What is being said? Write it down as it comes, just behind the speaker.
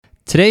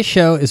Today's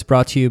show is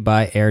brought to you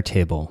by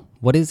Airtable.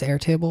 What is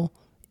Airtable?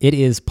 It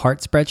is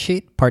part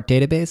spreadsheet, part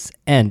database,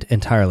 and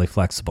entirely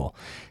flexible.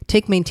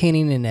 Take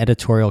maintaining an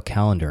editorial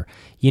calendar.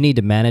 You need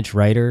to manage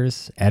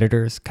writers,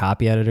 editors,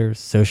 copy editors,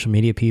 social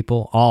media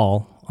people,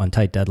 all on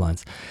tight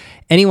deadlines.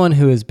 Anyone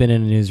who has been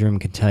in a newsroom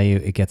can tell you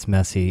it gets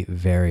messy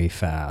very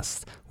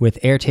fast. With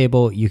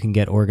Airtable, you can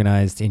get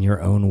organized in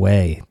your own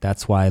way.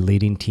 That's why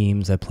leading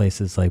teams at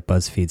places like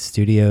BuzzFeed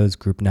Studios,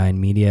 Group 9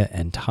 Media,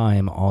 and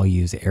Time all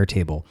use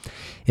Airtable.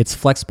 It's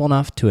flexible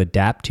enough to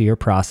adapt to your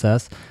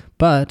process,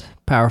 but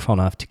powerful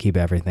enough to keep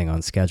everything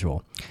on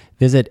schedule.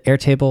 Visit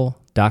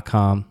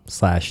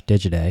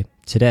airtable.com/Digiday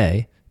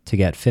today to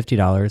get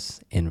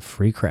 $50 in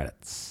free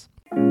credits.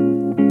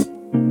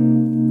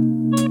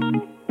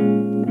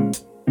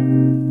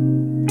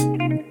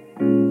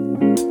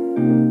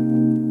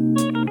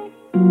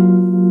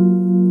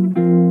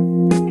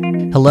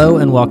 Hello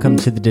and welcome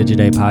to the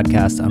Digiday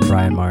podcast. I'm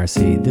Brian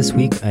Morrissey. This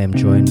week I am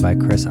joined by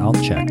Chris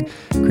Altchek.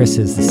 Chris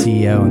is the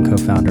CEO and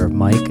co-founder of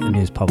Mike, a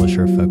news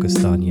publisher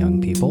focused on young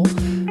people.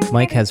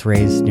 Mike has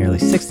raised nearly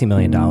 $60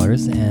 million,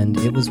 and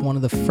it was one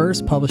of the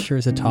first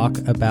publishers to talk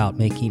about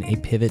making a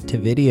pivot to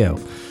video.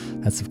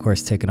 That's, of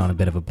course, taken on a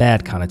bit of a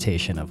bad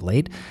connotation of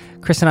late.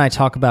 Chris and I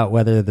talk about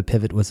whether the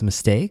pivot was a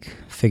mistake,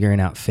 figuring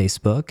out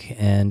Facebook,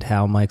 and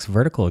how Mike's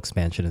vertical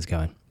expansion is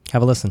going.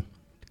 Have a listen.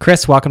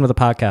 Chris, welcome to the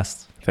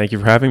podcast. Thank you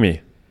for having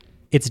me.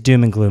 It's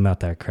doom and gloom out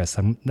there, Chris.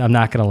 I'm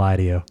not going to lie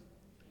to you.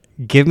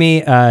 Give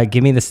me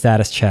the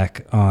status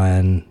check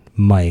on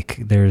Mike.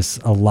 There's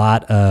a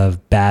lot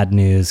of bad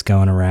news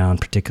going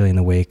around, particularly in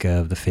the wake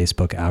of the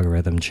Facebook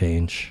algorithm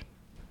change.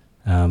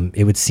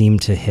 It would seem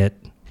to hit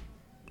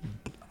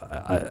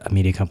a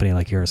media company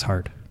like yours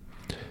hard.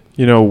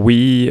 You know,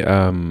 we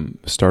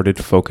started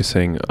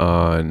focusing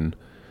on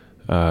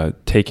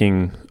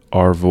taking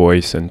our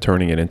voice and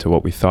turning it into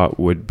what we thought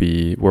would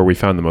be where we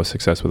found the most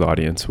success with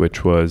audience,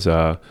 which was,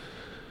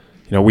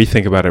 we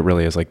think about it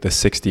really as like the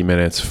 60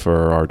 minutes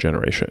for our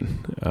generation.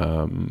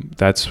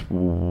 That's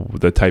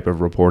the type of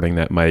reporting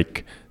that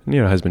Mike,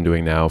 has been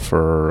doing now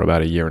for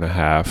about a year and a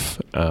half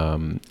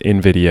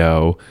in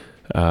video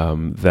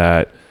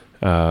that,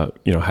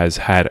 has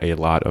had a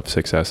lot of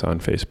success on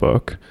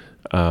Facebook,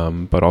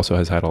 but also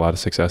has had a lot of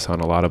success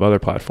on a lot of other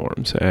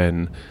platforms.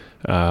 And,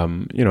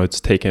 it's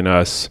taken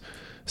us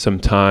some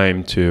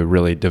time to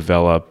really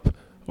develop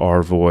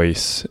our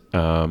voice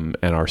and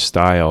our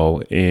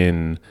style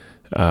in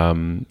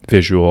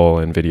visual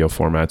and video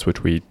formats,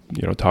 which we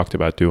talked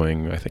about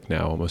doing, I think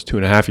now almost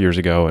 2.5 years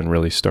ago, and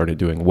really started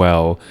doing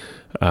well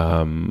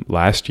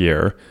last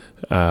year.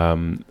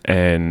 For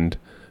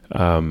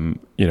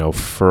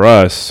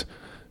us,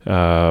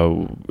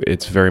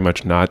 it's very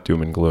much not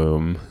doom and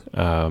gloom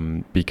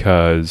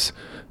because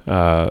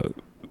the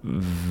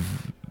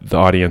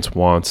audience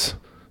wants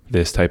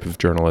this type of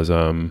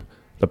journalism,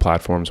 the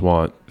platforms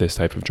want this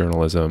type of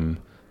journalism,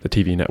 the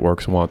TV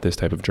networks want this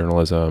type of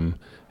journalism,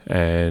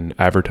 and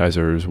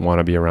advertisers want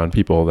to be around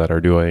people that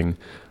are doing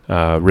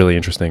really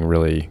interesting,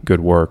 really good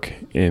work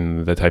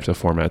in the types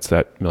of formats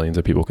that millions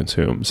of people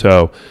consume.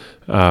 So,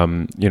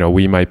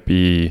 we might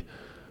be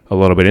a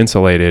little bit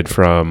insulated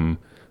from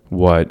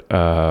what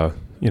the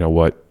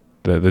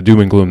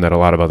doom and gloom that a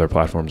lot of other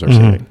platforms are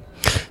seeing.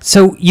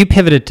 So you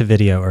pivoted to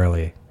video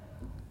early,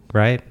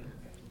 right?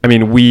 I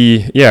mean,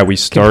 we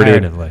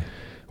started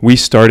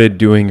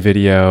doing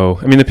video.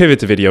 I mean, the pivot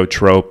to video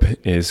trope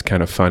is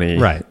kind of funny.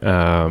 Right.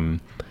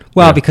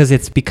 Because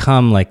it's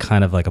become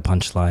kind of like a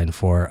punchline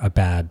for a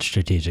bad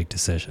strategic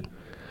decision.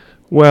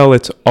 Well,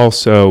 it's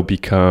also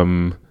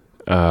become,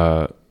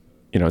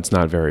 it's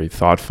not very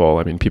thoughtful.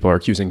 I mean, people are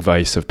accusing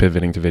Vice of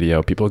pivoting to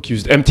video. People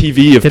accused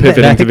MTV of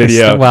pivoting to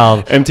video.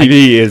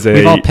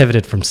 We've all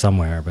pivoted from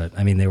somewhere, but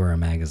I mean, they were a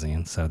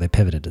magazine, so they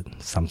pivoted to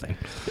something.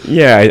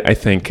 Yeah, I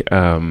think...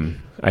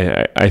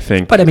 I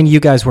think, but I mean, you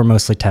guys were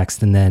mostly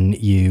text, and then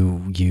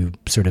you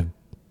sort of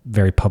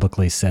very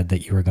publicly said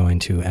that you were going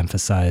to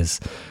emphasize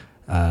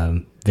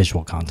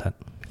visual content.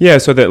 Yeah.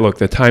 So the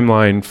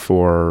timeline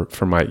for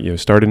my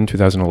started in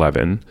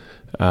 2011.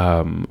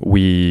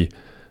 We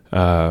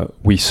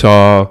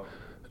saw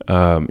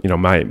I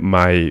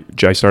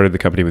started the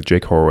company with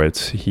Jake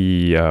Horowitz.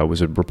 He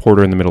was a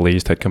reporter in the Middle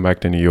East, had come back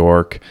to New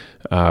York.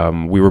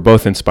 We were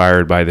both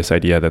inspired by this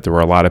idea that there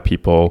were a lot of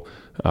people,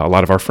 a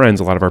lot of our friends,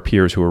 a lot of our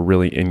peers who were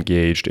really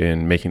engaged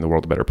in making the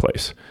world a better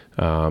place.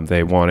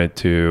 They wanted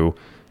to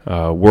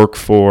work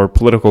for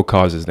political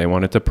causes. They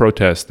wanted to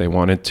protest. They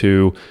wanted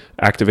to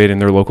activate in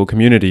their local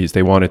communities.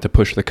 They wanted to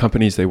push the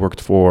companies they worked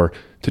for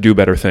to do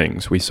better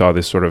things. We saw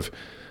this sort of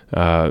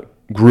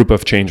group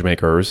of change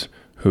makers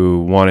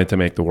who wanted to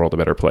make the world a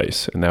better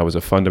place. And that was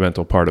a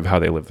fundamental part of how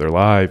they lived their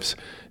lives.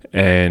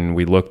 And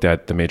we looked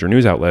at the major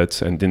news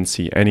outlets and didn't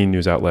see any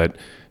news outlet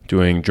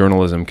doing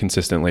journalism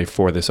consistently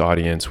for this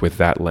audience with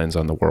that lens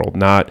on the world,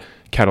 not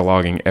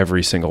cataloging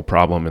every single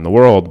problem in the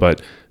world, but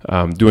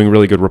doing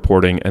really good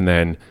reporting and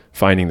then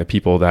finding the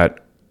people that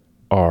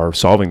are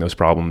solving those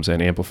problems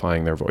and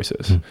amplifying their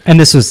voices. And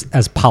this was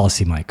as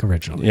Policy Mike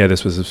originally. Yeah,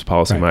 this was as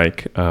Policy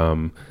Mike,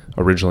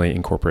 originally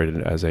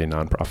incorporated as a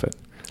nonprofit.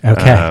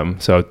 Okay.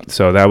 So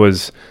that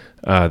was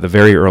the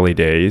very early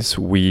days.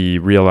 We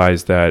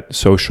realized that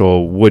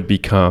social would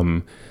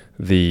become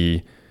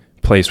the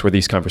place where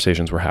these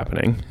conversations were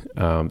happening.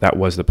 That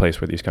was the place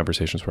where these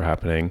conversations were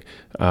happening,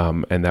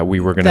 and that we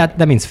were going to...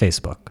 That means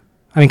Facebook.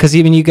 I mean, because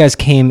even you guys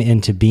came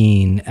into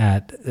being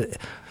at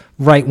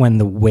right when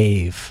the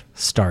wave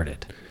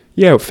started.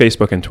 Yeah,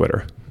 Facebook and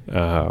Twitter.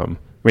 I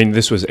mean,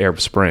 this was Arab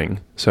Spring.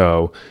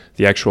 So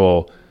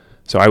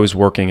I was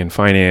working in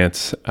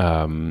finance.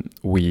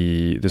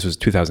 This was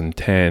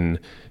 2010.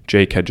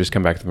 Jake had just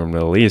come back from the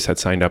Middle East, had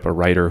signed up a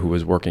writer who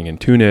was working in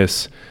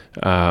Tunis.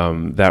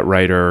 That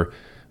writer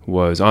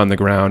was on the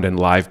ground and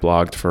live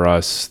blogged for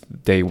us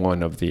day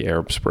one of the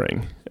Arab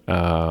Spring.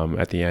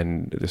 At the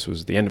end, this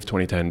was the end of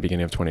 2010,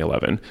 beginning of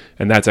 2011.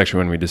 And that's actually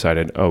when we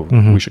decided,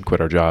 we should quit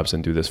our jobs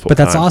and do this full time.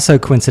 But that's also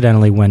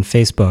coincidentally when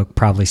Facebook,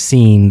 probably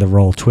seeing the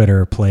role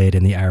Twitter played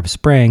in the Arab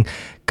Spring,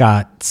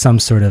 got some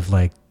sort of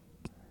like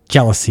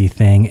jealousy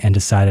thing and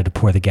decided to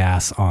pour the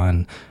gas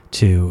on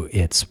to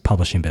its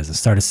publishing business,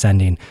 started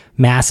sending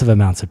massive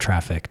amounts of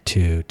traffic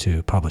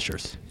to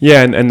publishers.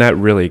 Yeah, and that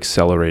really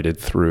accelerated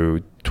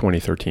through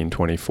 2013,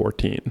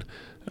 2014.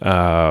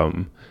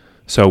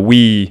 So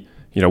we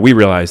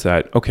realized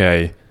that,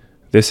 okay,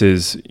 this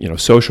is,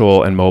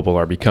 social and mobile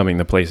are becoming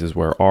the places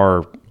where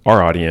our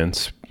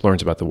audience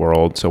learns about the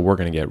world. So we're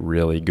going to get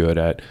really good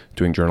at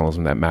doing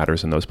journalism that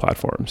matters in those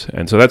platforms.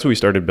 And so that's what we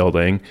started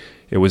building.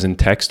 It was in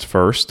text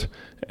first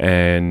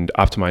and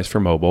optimized for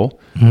mobile,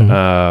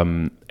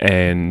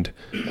 and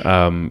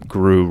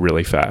grew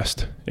really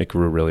fast. It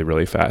grew really,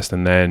 really fast.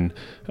 And then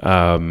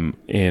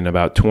in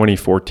about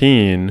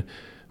 2014,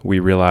 we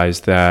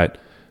realized that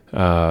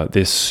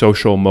this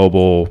social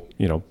mobile,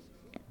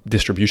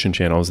 distribution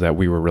channels that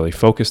we were really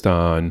focused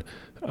on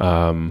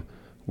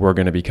were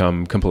going to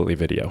become completely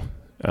video.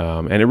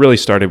 And it really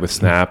started with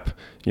Snap,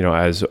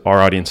 as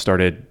our audience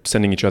started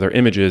sending each other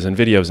images and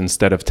videos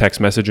instead of text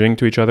messaging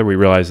to each other. We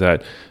realized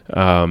that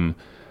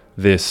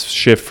this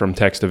shift from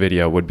text to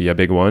video would be a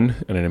big one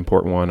and an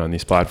important one on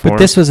these platforms. But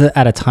this was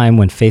at a time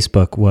when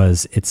Facebook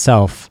was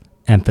itself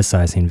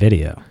emphasizing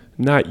video.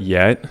 Not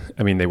yet.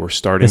 I mean, they were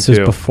starting to. This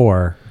was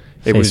before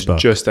It Facebook.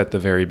 was just at the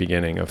very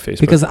beginning of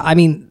Facebook. Because,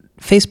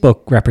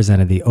 Facebook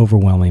represented the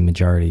overwhelming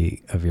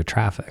majority of your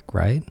traffic,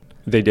 right?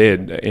 They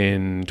did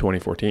in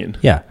 2014.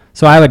 Yeah.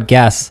 So I would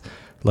guess,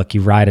 look,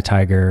 you ride a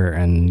tiger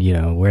and,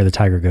 where the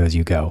tiger goes,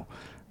 you go.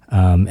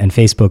 And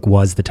Facebook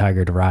was the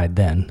tiger to ride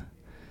then.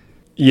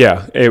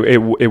 Yeah,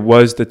 it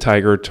was the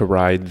tiger to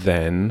ride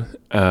then.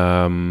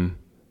 And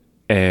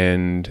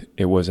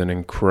it was an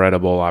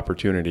incredible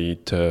opportunity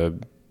to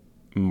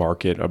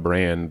market a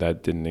brand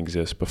that didn't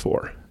exist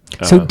before.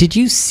 So did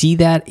you see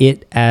that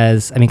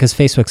because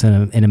Facebook's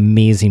an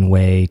amazing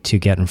way to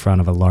get in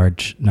front of a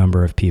large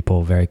number of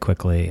people very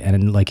quickly.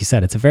 And like you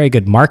said, it's a very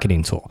good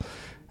marketing tool.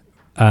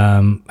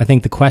 I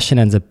think the question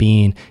ends up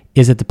being,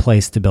 is it the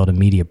place to build a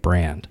media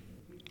brand?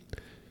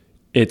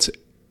 It's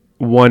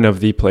one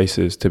of the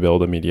places to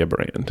build a media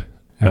brand.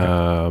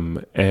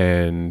 Okay.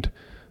 And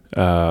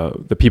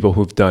the people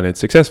who've done it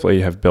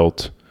successfully have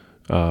built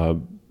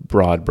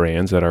broad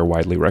brands that are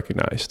widely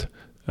recognized.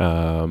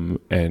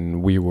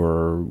 And we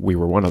were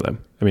one of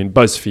them. I mean,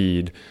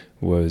 BuzzFeed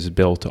was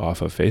built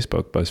off of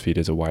Facebook. BuzzFeed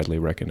is a widely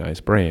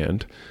recognized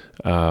brand.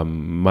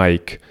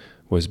 Mike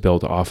was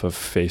built off of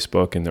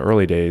Facebook in the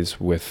early days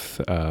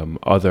with some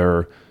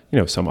other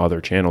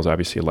channels,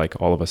 obviously,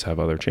 like all of us have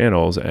other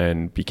channels,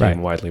 and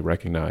became widely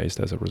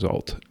recognized as a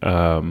result.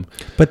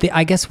 But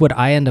I guess what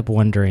I end up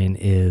wondering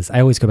is,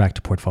 I always go back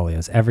to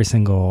portfolios. Every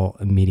single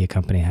media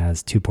company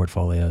has two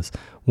portfolios.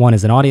 One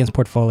is an audience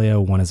portfolio,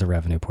 one is a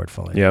revenue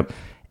portfolio. Yep.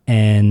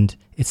 And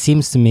it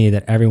seems to me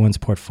that everyone's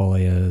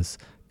portfolios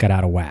got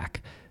out of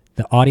whack.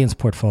 The audience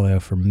portfolio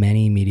for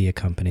many media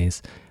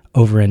companies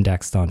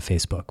over-indexed on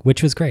Facebook,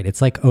 which was great.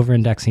 It's like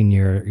over-indexing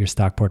your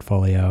stock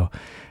portfolio,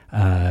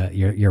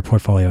 your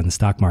portfolio in the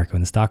stock market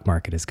when the stock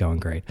market is going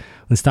great.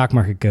 When the stock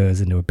market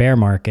goes into a bear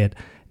market,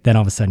 then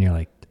all of a sudden you're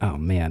like, oh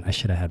man, I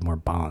should have had more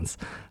bonds.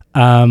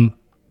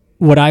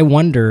 What I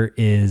wonder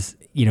is,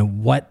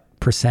 what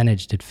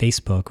percentage did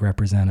Facebook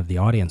represent of the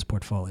audience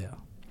portfolio?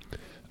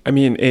 I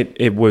mean,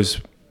 it was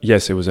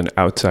an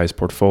outsized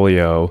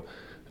portfolio,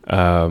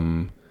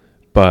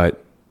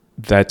 but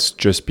that's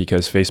just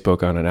because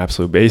Facebook on an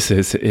absolute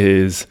basis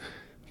is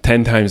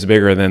 10 times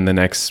bigger than the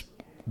next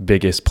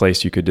biggest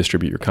place you could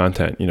distribute your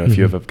content. If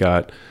you have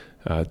got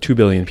 2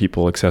 billion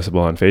people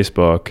accessible on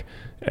Facebook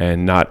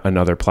and not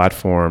another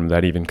platform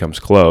that even comes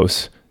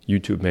close,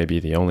 YouTube may be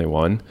the only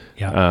one,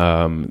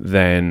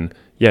 then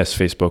yes,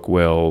 Facebook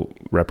will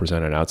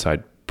represent an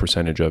outsized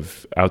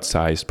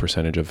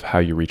percentage of how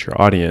you reach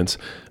your audience.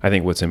 I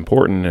think what's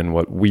important and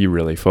what we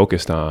really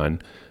focused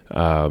on,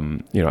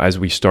 as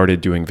we started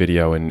doing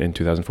video in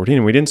 2014,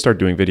 and we didn't start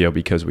doing video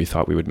because we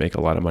thought we would make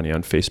a lot of money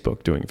on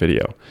Facebook doing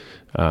video.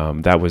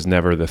 That was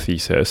never the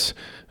thesis.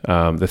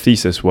 The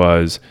thesis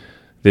was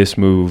this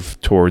move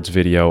towards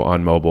video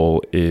on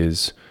mobile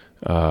is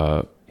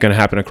going to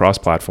happen across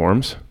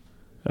platforms.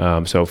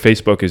 So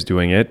Facebook is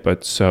doing it,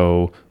 but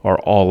so are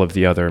all of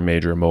the other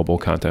major mobile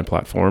content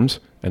platforms,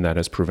 and that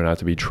has proven out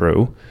to be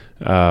true.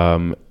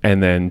 And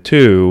then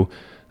two,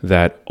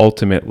 that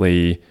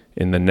ultimately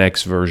in the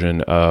next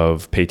version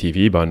of pay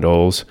TV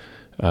bundles,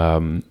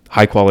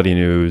 high quality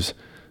news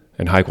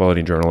and high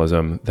quality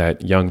journalism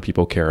that young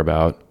people care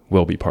about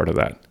will be part of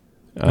that.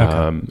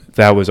 Okay.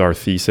 That was our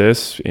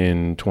thesis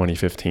in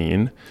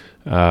 2015.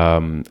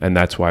 And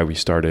that's why we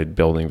started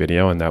building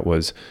video. And that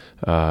was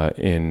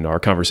in our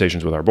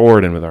conversations with our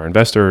board and with our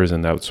investors.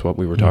 And that's what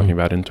we were talking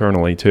about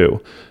internally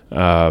too.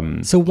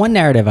 So one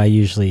narrative I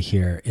usually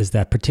hear is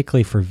that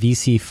particularly for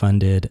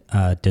VC-funded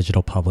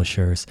digital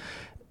publishers,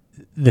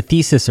 the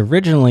thesis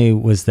originally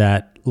was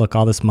that, look,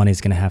 all this money is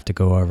going to have to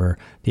go over.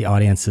 The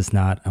audience is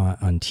not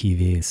on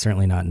TV,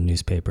 certainly not in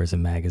newspapers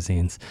and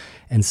magazines.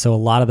 And so a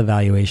lot of the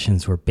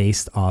valuations were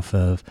based off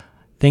of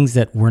things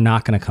that were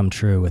not going to come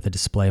true with a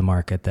display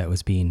market that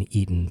was being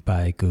eaten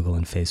by Google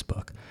and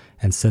Facebook.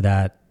 And so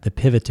that the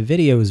pivot to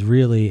video is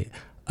really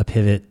a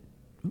pivot,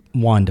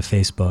 one, to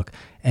Facebook,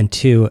 and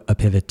two, a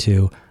pivot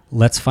to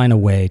let's find a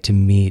way to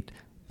meet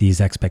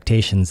these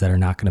expectations that are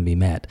not going to be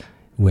met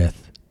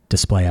with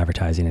display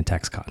advertising and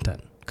text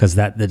content, because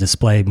the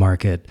display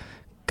market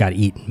got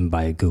eaten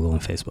by Google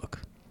and Facebook.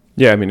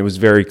 Yeah, I mean, it was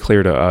very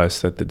clear to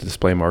us that the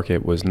display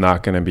market was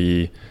not going to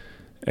be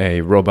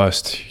a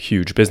robust,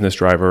 huge business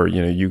driver.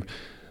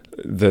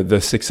 The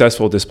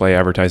successful display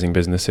advertising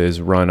businesses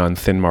run on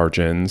thin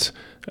margins,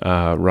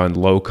 run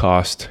low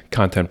cost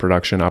content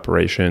production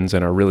operations,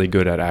 and are really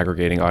good at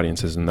aggregating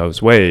audiences in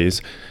those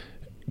ways.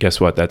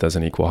 Guess what? That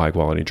doesn't equal high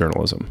quality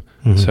journalism.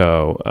 Mm-hmm.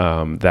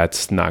 So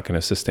that's not going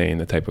to sustain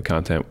the type of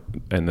content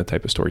and the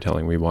type of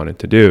storytelling we wanted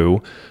to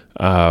do.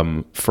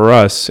 For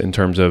us, in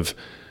terms of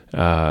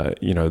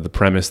the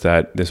premise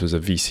that this was a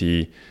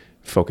VC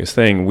focused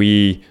thing,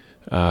 we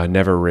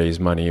never raised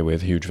money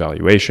with huge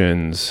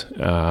valuations,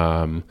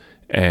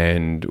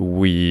 and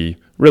we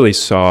really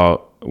saw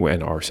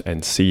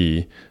and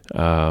see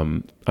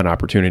an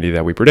opportunity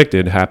that we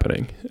predicted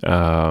happening,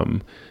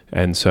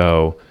 and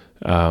so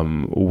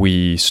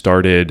we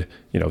started.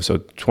 So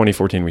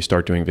 2014 we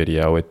start doing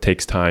video. It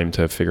takes time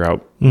to figure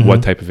out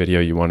what type of video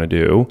you want to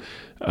do.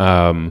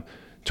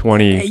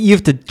 You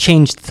have to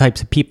change the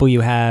types of people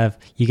you have.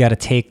 You got to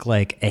take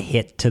like a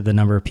hit to the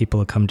number of people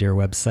who come to your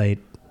website.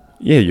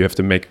 Yeah, you have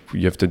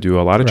to do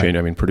a lot of change.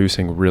 I mean,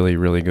 producing really,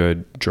 really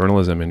good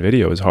journalism and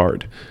video is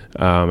hard.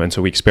 And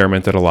so we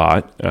experimented a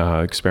lot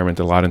in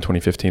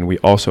 2015. We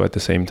also, at the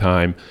same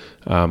time,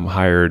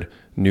 hired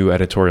new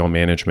editorial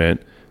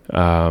management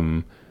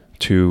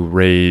to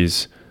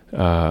raise,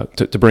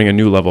 to bring a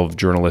new level of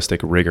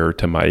journalistic rigor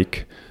to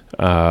Mike.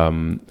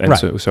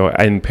 So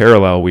in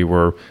parallel, we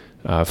were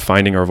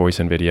finding our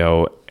voice in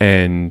video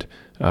and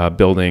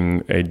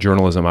building a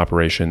journalism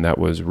operation that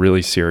was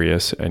really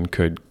serious and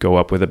could go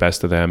up with the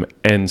best of them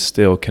and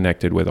still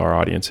connected with our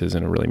audiences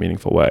in a really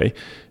meaningful way.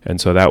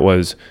 And so that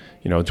was,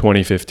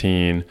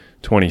 2015,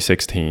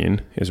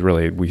 2016 is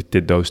really, we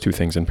did those two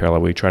things in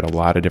parallel. We tried a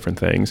lot of different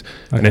things.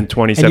 Okay. And in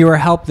 2017... And you were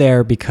helped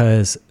there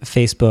because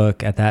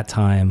Facebook at that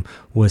time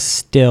was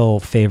still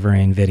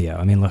favoring video.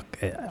 I mean, look,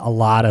 a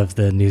lot of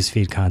the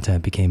newsfeed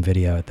content became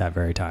video at that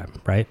very time,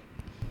 right?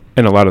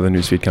 And a lot of the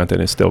newsfeed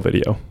content is still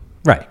video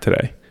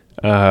today.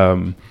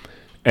 And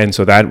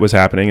so that was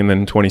happening. And then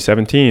in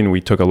 2017,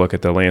 we took a look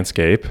at the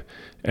landscape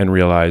and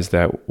realized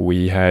that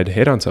we had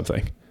hit on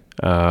something,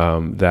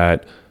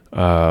 that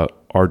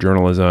our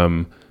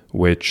journalism,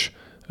 which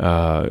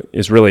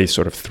is really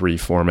sort of three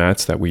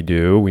formats that we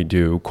do. We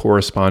do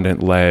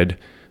correspondent-led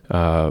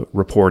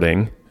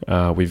reporting.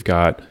 We've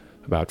got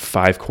about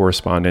 5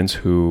 correspondents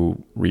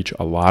who reach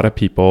a lot of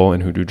people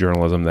and who do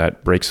journalism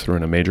that breaks through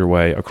in a major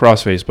way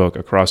across Facebook,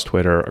 across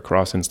Twitter,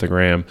 across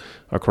Instagram,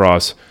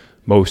 across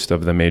most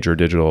of the major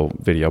digital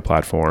video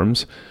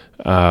platforms.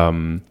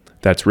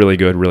 That's really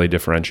good, really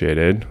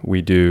differentiated.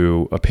 We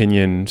do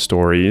opinion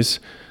stories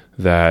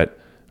that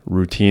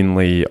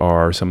routinely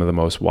are some of the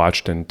most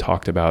watched and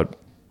talked about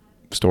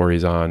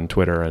stories on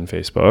Twitter and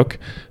Facebook.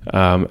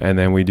 And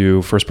then we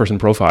do first-person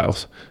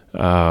profiles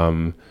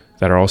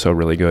that are also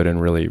really good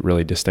and really,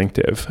 really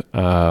distinctive.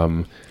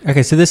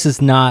 Okay, so this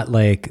is not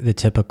like the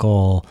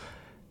typical,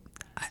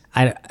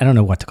 I don't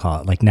know what to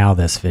call it, like Now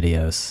This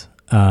videos.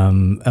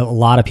 A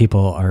lot of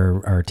people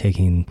are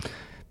taking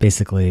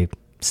basically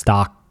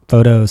stock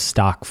photos,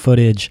 stock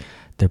footage.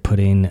 They're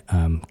putting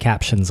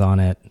captions on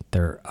it.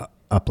 They're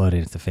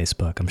uploading it to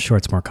Facebook. I'm sure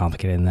it's more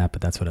complicated than that,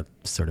 but that's what it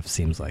sort of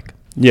seems like.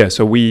 Yeah,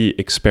 so we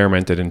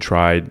experimented and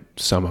tried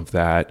some of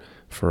that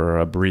for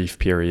a brief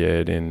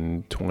period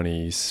in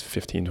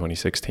 2015,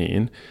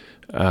 2016,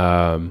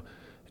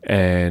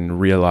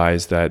 and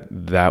realized that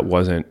that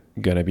wasn't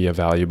going to be a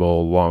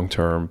valuable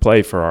long-term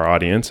play for our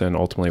audience and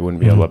ultimately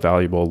wouldn't be a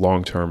valuable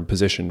long-term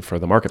position for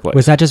the marketplace.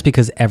 Was that just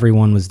because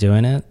everyone was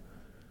doing it?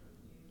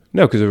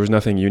 No, because there was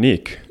nothing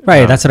unique.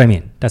 Right, that's what I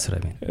mean. And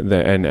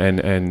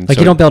like,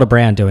 so you don't build a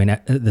brand doing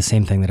the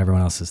same thing that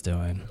everyone else is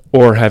doing.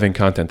 Or having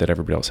content that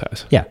everybody else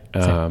has. Yeah.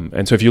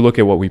 And so if you look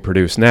at what we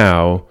produce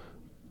now,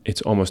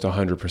 it's almost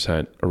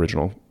 100%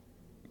 original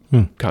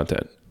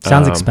content.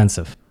 Sounds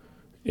expensive.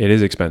 It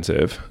is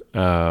expensive,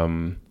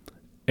 and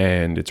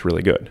it's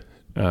really good.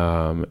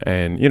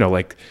 And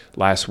like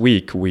last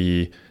week,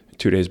 2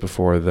 days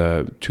before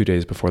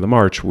the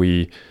march,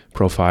 we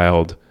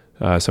profiled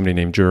somebody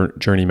named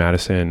Journey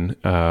Madison,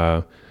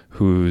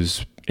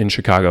 who's in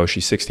Chicago.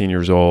 She's 16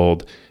 years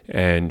old,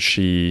 and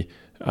she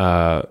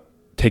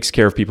takes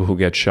care of people who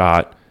get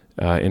shot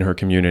in her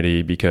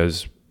community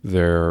because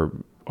there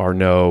are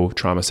no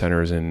trauma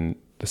centers in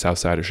the south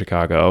side of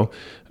Chicago.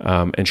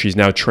 And she's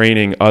now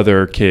training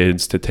other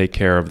kids to take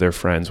care of their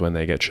friends when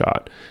they get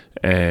shot.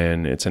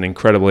 And it's an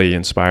incredibly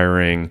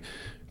inspiring,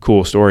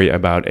 cool story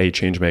about a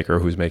change maker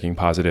who's making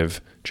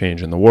positive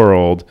change in the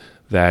world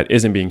that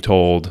isn't being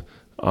told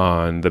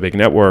on the big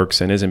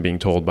networks and isn't being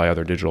told by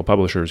other digital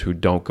publishers who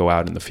don't go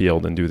out in the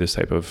field and do this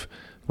type of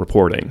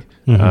reporting.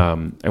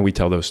 And we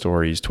tell those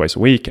stories twice a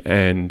week,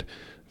 and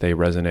they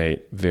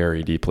resonate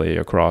very deeply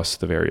across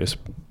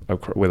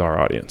with our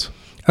audience.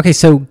 Okay,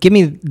 so give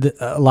me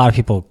a lot of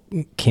people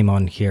came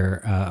on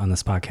here on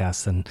this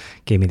podcast and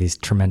gave me these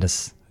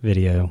tremendous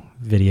video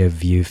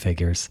view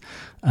figures.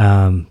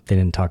 They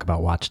didn't talk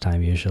about watch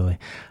time usually.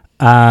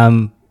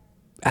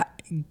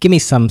 Give me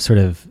some sort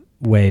of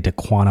way to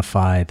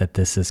quantify that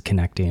this is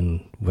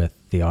connecting with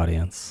the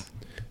audience.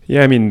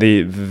 Yeah, I mean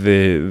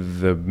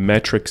the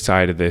metric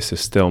side of this is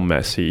still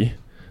messy,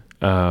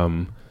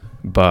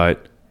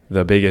 but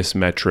the biggest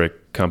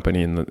metric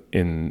company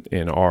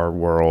in our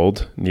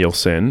world,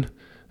 Nielsen,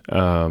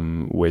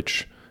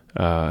 which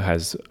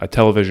has a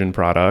television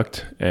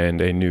product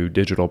and a new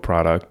digital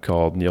product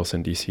called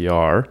Nielsen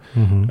DCR,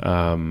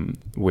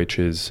 which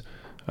is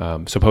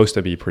supposed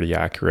to be pretty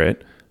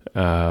accurate,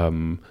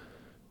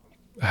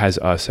 has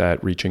us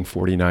at reaching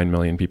 49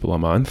 million people a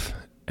month.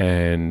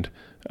 And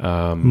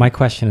my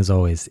question is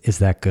always, is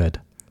that good?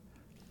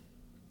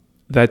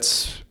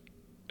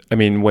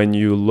 When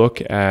you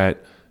look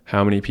at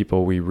how many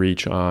people we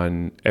reach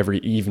on every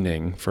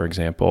evening, for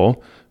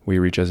example, we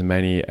reach as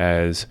many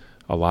as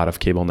a lot of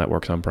cable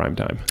networks on prime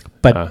time.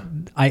 But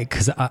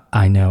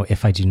I know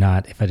if I do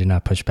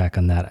not push back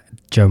on that,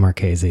 Joe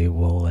Marchese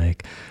will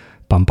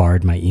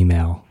bombard my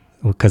email,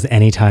 because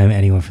anytime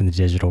anyone from the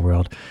digital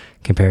world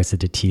compares it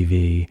to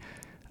TV,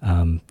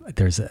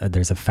 there's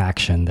a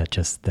faction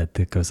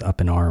that goes up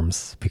in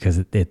arms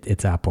because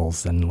it's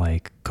apples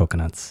and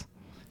coconuts.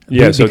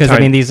 Yeah,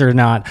 these are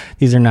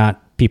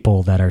not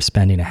people that are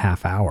spending a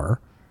half hour.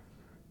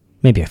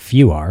 Maybe a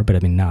few are,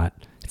 but not.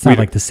 It's not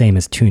like the same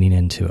as tuning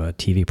into a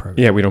TV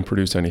program. Yeah, we don't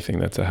produce anything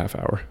that's a half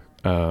hour.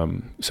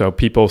 So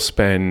people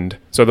spend.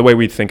 So the way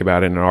we think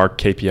about it, and our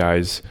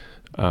KPIs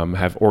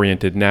have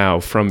oriented now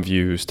from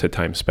views to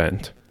time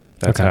spent.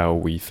 That's how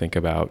we think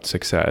about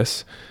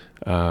success,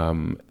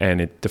 and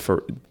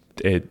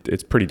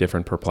it's pretty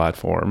different per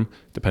platform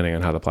depending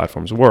on how the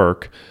platforms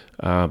work.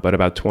 But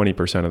about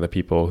 20% of the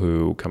people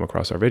who come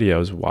across our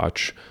videos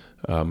watch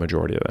a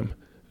majority of them,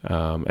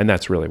 and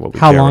that's really what we.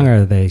 How long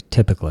are they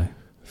typically?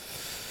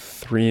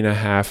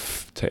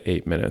 3.5 to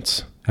 8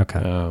 minutes.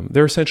 Okay.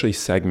 They're essentially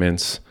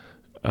segments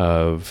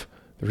of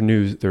their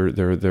news.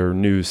 They're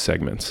news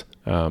segments.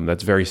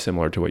 That's very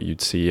similar to what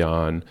you'd see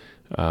on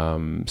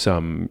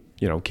some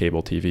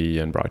cable TV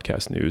and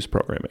broadcast news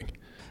programming.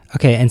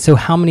 Okay, and so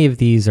how many of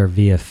these are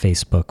via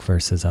Facebook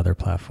versus other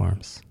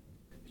platforms?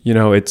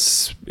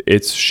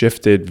 It's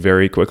shifted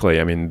very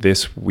quickly.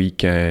 This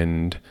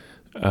weekend,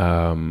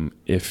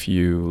 if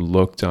you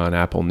looked on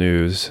Apple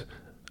News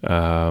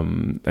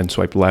and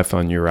swiped left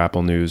on your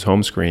Apple News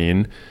home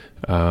screen,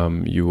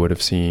 you would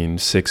have seen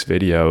 6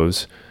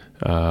 videos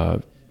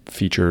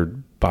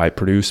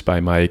produced by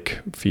Mike,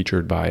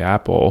 featured by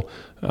Apple,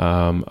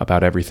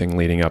 about everything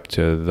leading up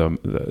to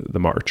the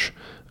march.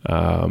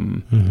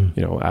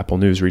 Apple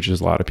News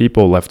reaches a lot of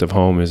people. Left of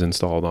Home is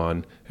installed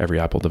on every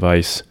Apple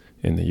device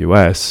in the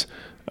US.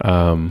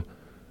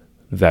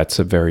 That's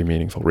a very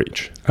meaningful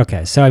reach.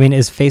 Okay. So,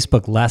 is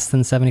Facebook less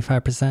than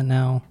 75%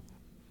 now?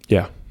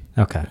 Yeah.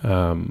 Okay.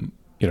 A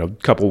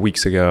couple of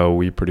weeks ago,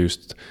 we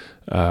produced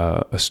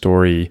a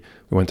story.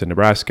 We went to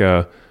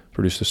Nebraska,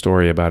 produced a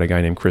story about a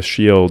guy named Chris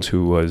Shields,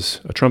 who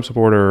was a Trump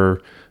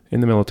supporter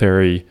in the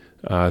military,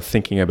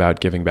 thinking about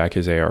giving back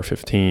his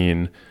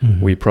AR-15.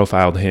 We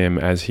profiled him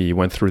as he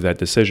went through that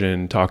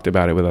decision, talked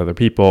about it with other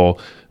people,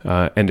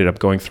 ended up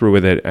going through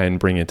with it and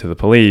bringing it to the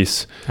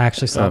police. I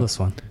actually saw this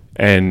one.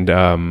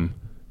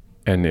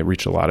 And it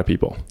reached a lot of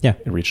people. Yeah.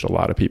 It reached a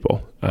lot of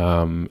people.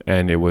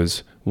 And it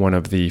was one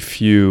of the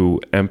few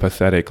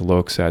empathetic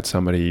looks at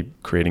somebody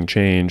creating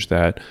change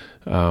that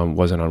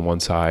wasn't on one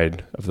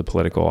side of the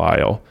political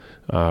aisle.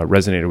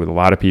 Resonated with a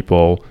lot of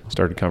people,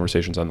 started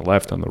conversations on the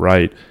left, on the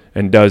right,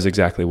 and does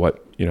exactly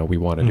what we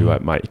want to do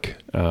at Mike.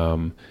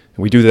 And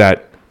we do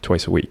that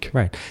twice a week.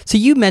 Right. So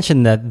you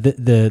mentioned that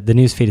the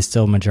newsfeed is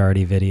still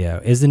majority video.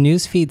 Is the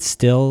newsfeed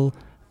still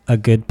a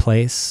good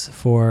place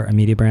for a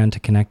media brand to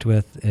connect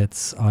with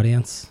its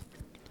audience?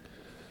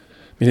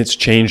 It's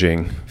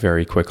changing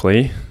very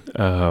quickly,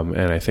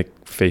 and I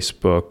think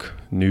Facebook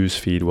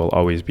newsfeed will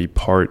always be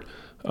part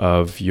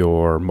of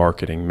your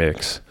marketing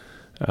mix.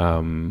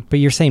 But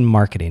you're saying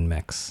marketing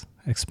mix.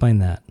 Explain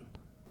that.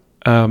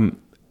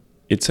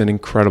 It's an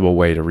incredible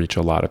way to reach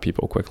a lot of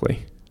people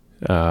quickly.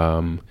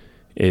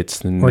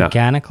 It's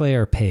organically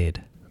or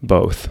paid?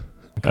 Both.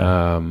 Okay.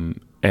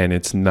 And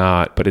it's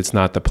not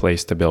the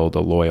place to build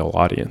a loyal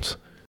audience.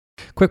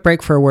 Quick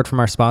break for a word from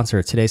our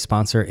sponsor. Today's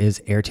sponsor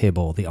is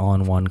Airtable, the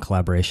all-in-one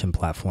collaboration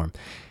platform.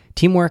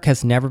 Teamwork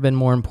has never been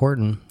more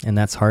important, and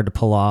that's hard to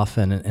pull off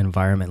in an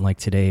environment like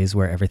today's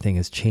where everything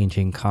is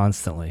changing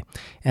constantly.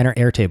 Enter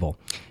Airtable.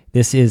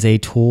 This is a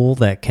tool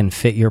that can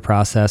fit your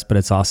process, but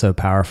it's also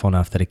powerful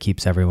enough that it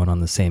keeps everyone on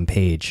the same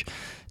page.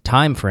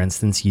 Time, for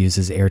instance,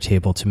 uses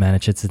Airtable to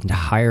manage its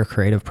entire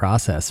creative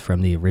process,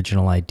 from the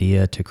original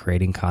idea to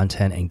creating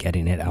content and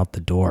getting it out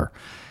the door.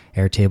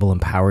 Airtable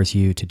empowers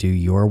you to do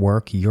your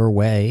work your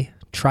way.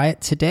 Try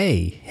it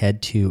today.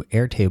 Head to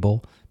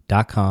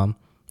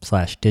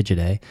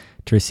airtable.com/Digiday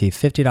to receive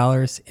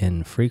 $50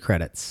 in free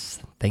credits.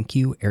 Thank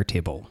you,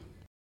 Airtable.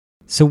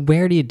 So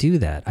where do you do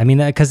that? I mean,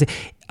 because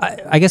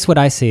I guess what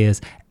I see is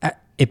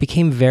it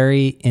became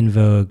very in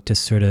vogue to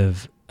sort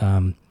of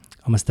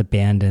almost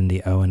abandon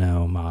the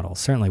O&O model,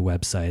 certainly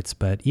websites,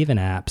 but even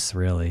apps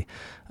really,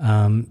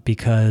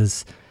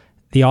 because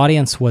the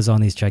audience was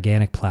on these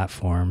gigantic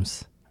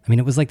platforms. I mean,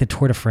 it was like the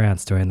Tour de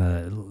France during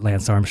the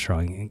Lance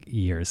Armstrong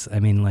years. I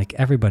mean, like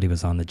everybody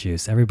was on the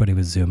juice. Everybody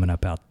was zooming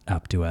up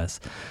D'Huez.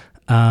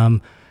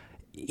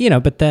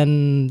 But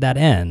then that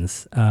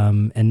ends.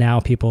 And now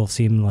people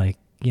seem like,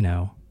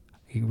 we're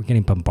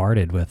getting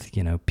bombarded with,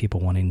 people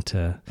wanting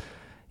to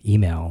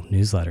email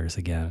newsletters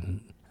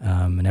again.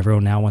 And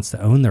everyone now wants to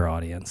own their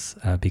audience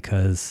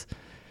because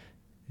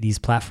these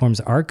platforms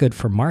are good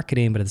for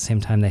marketing, but at the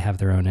same time, they have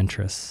their own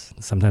interests.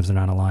 Sometimes they're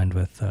not aligned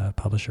with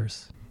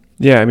publishers.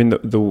 Yeah, I mean,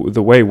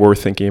 the way we're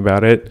thinking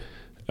about it,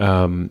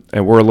 and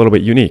we're a little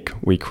bit unique.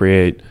 We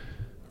create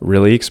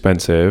really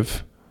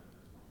expensive,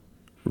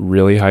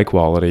 really high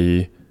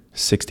quality,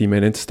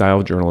 60-minute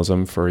style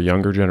journalism for a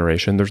younger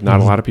generation. There's not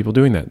a lot of people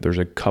doing that. There's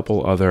a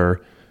couple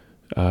other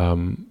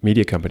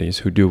media companies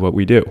who do what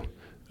we do.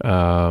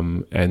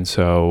 And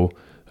so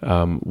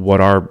what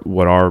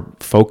our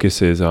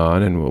focus is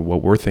on and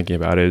what we're thinking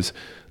about is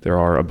there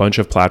are a bunch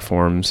of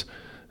platforms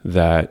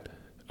that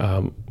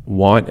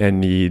want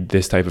and need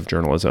this type of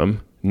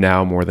journalism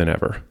now more than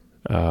ever,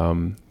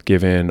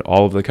 given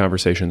all of the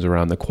conversations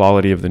around the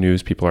quality of the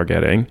news people are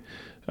getting,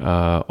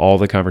 all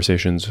the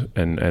conversations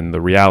and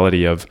the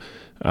reality of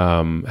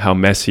how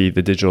messy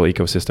the digital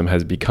ecosystem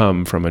has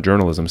become from a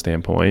journalism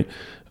standpoint.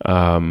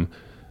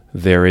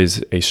 There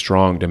is a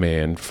strong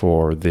demand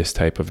for this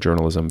type of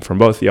journalism from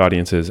both the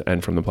audiences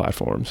and from the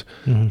platforms.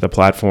 Mm-hmm. The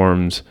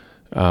platforms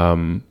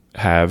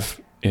have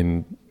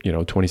in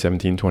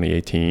 2017,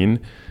 2018,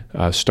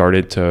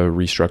 started to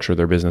restructure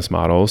their business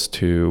models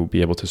to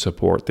be able to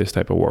support this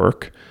type of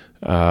work.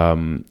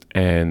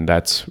 And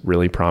that's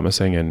really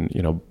promising. And,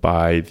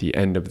 by the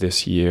end of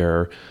this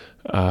year,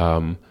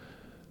 all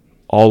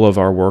of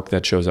our work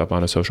that shows up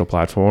on a social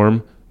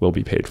platform will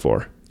be paid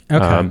for,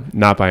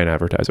 not by an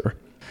advertiser.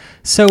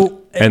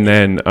 So, and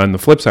then on the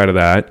flip side of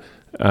that,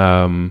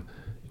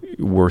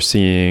 we're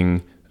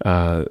seeing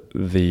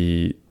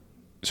the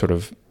sort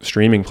of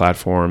streaming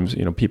platforms.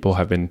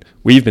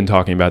 We've been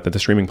talking about that the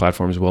streaming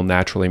platforms will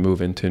naturally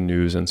move into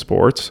news and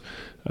sports.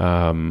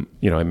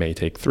 It may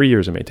take 3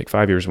 years, it may take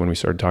 5 years. When we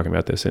started talking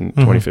about this in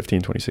 2015,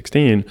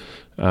 2016,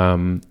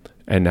 and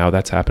now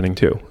that's happening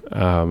too.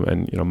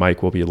 And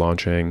Mike will be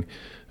launching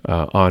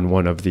on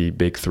one of the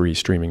big 3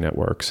 streaming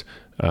networks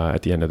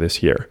at the end of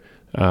this year.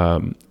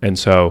 And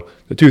so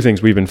the two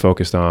things we've been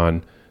focused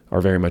on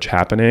are very much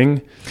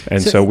happening.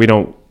 And so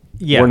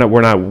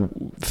we're not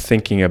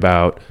thinking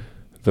about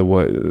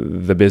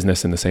the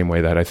business in the same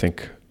way that I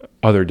think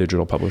other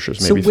digital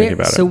publishers may be thinking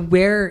about it. So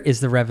where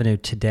is the revenue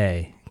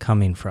today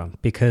coming from?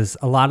 Because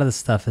a lot of the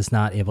stuff is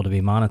not able to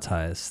be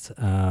monetized,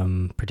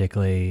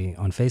 particularly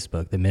on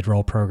Facebook. The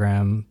mid-roll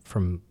program,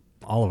 from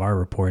all of our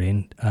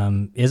reporting,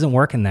 isn't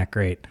working that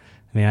great.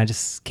 I mean, I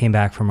just came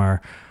back from our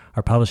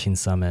publishing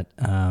summit,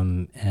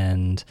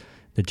 and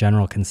the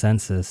general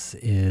consensus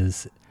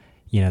is,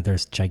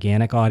 there's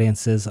gigantic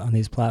audiences on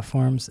these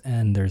platforms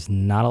and there's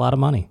not a lot of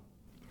money.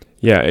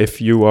 Yeah, if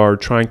you are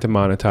trying to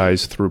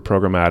monetize through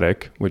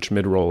programmatic, which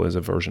mid-roll is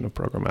a version of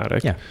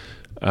programmatic,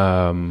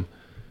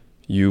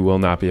 you will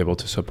not be able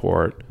to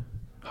support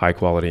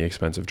high-quality,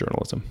 expensive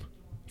journalism,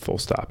 full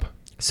stop.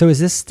 So is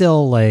this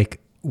still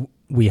like,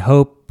 we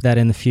hope that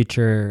in the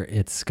future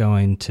it's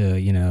going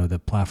to, the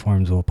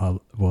platforms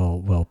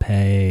will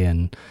pay,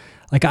 and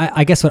like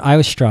I guess what I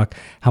was struck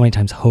how many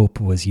times hope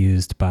was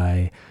used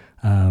by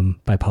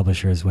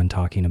publishers when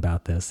talking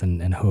about this,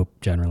 and hope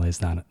generally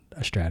is not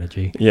a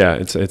strategy. Yeah,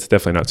 it's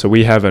definitely not. So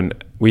we have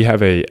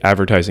a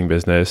advertising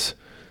business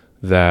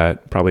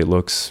that probably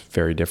looks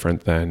very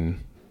different than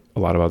a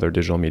lot of other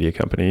digital media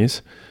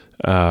companies,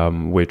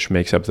 which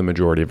makes up the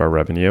majority of our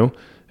revenue.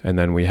 And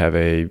then we have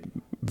a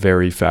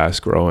very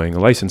fast growing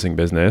licensing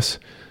business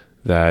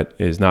that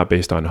is not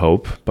based on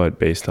hope, but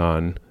based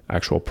on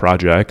actual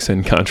projects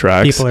and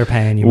contracts. People are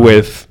paying you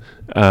with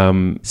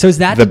So is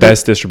that the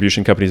best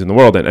distribution companies in the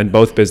world, and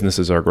both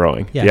businesses are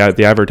growing. Yeah.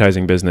 The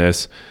advertising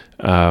business,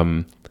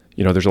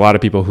 there's a lot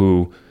of people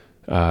who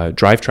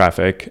drive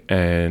traffic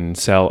and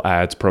sell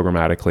ads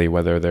programmatically,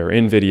 whether they're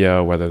in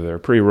video, whether they're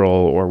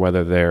pre-roll, or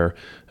whether they're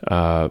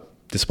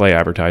display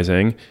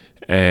advertising,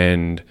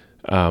 and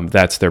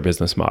that's their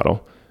business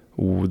model.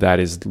 That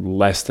is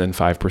less than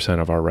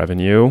 5% of our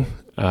revenue.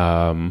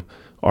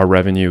 Our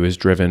revenue is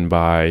driven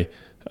by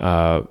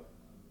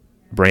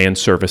brand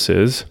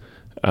services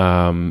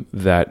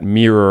that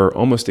mirror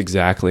almost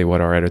exactly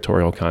what our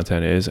editorial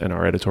content is, and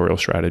our editorial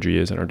strategy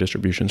is, and our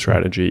distribution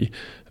strategy.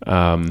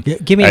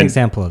 Give me an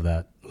example of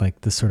that, like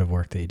the sort of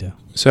work that you do.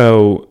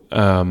 So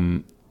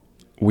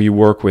we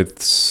work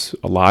with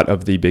a lot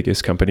of the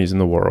biggest companies in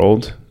the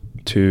world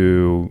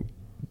to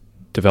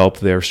develop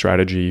their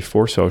strategy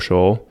for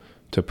social,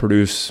 to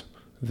produce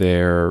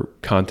their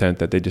content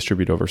that they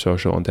distribute over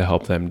social, and to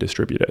help them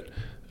distribute it.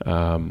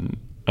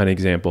 An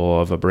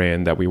example of a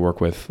brand that we work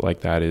with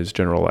like that is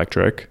General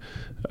Electric,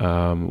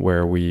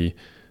 where we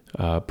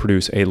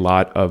produce a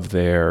lot of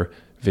their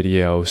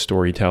video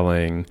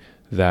storytelling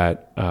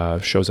that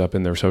shows up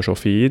in their social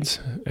feeds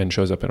and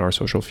shows up in our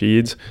social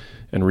feeds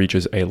and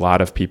reaches a lot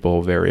of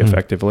people very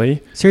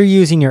effectively. So you're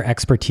using your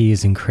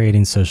expertise in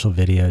creating social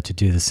video to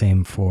do the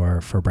same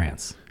for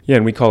brands. Yeah,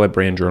 and we call it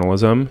brand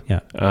journalism. Yeah.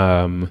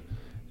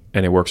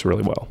 And it works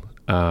really well.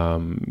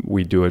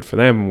 We do it for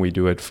them. We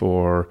do it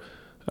for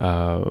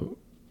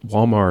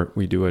Walmart.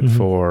 We do it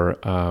for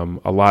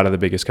a lot of the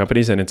biggest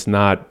companies, and it's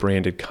not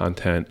branded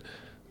content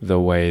the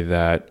way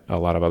that a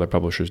lot of other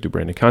publishers do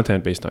branded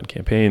content based on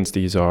campaigns.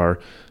 These are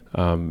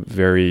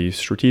very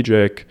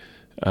strategic,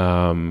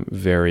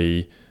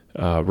 very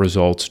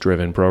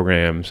results-driven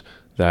programs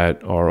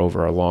that are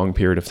over a long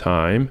period of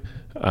time,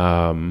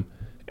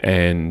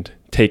 and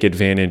take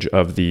advantage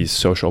of these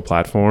social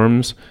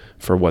platforms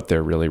for what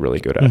they're really, really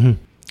good at.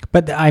 Mm-hmm.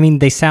 But I mean,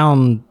 they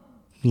sound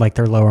like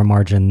they're lower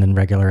margin than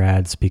regular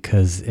ads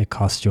because it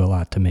costs you a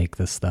lot to make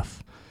this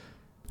stuff.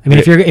 I mean,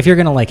 if you're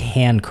going to like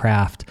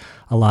handcraft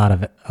a lot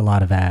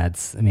of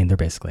ads, I mean, they're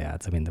basically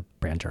ads. I mean, they're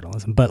brand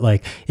journalism. But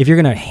like, if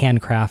you're going to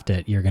handcraft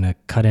it, you're going to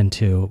cut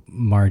into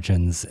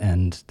margins,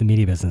 and the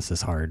media business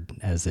is hard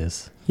as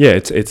is. Yeah,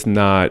 it's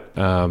not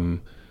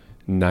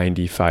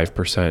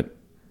 95%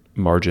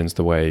 margins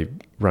the way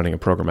running a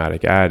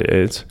programmatic ad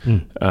is.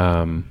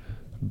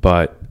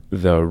 But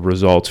the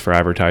results for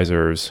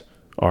advertisers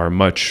are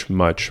much,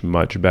 much,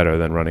 much better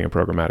than running a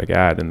programmatic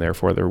ad, and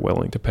therefore they're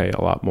willing to pay a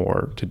lot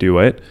more to do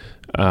it.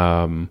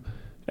 And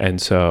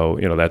so,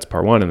 that's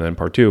part one. And then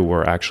part two,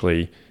 we're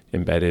actually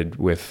embedded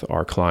with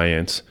our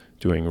clients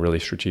doing really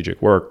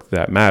strategic work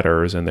that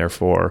matters. And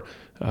therefore,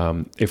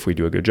 if we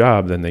do a good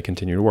job, then they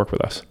continue to work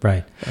with us.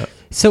 Right.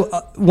 So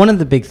one of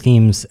the big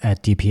themes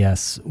at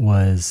DPS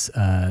was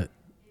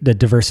the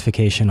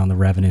diversification on the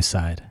revenue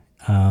side.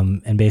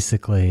 And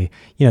basically,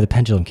 the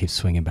pendulum keeps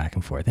swinging back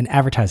and forth. And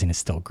advertising is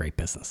still a great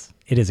business.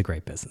 It is a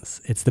great business.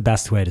 It's the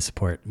best way to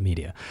support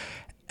media.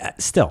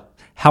 Still,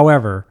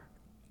 however,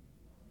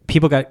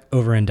 people got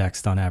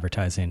over-indexed on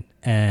advertising,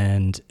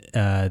 and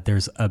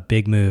there's a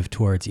big move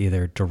towards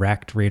either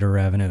direct reader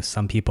revenue.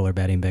 Some people are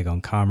betting big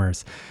on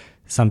commerce.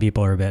 Some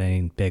people are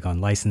betting big on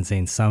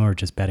licensing. Some are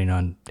just betting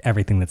on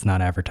everything that's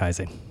not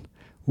advertising.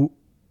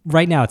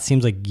 Right now, it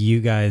seems like you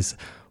guys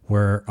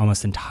were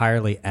almost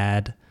entirely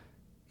ad.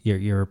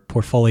 Your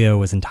portfolio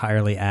was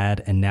entirely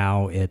ad, and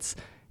now it's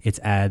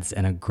ads,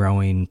 and a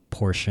growing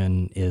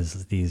portion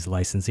is these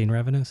licensing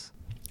revenues.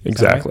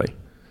 Exactly.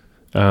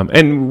 Right?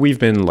 And we've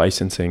been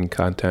licensing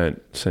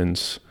content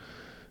since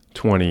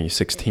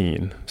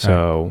 2016.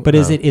 So, right. But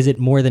is it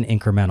more than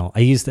incremental?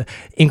 I use the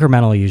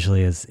incremental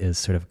usually is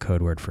sort of a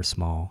code word for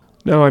small.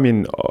 No, I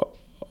mean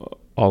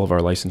all of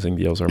our licensing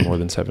deals are more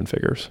than 7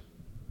 figures.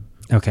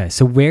 Okay,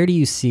 so where do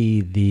you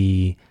see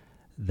the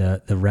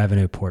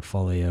revenue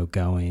portfolio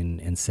going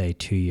in, say,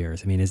 2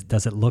 years? I mean,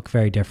 does it look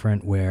very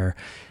different where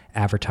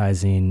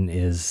advertising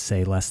is,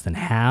 say, less than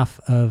half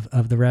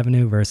of the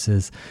revenue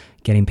versus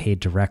getting paid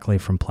directly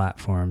from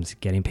platforms,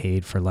 getting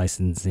paid for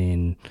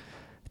licensing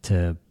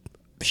to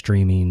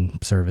streaming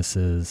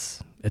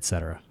services, et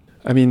cetera?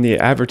 I mean, the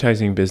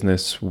advertising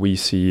business we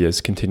see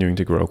is continuing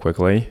to grow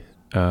quickly.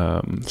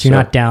 So you're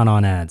not down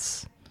on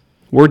ads?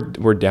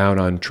 We're down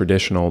on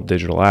traditional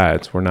digital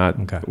ads. We're not.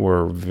 Okay.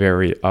 We're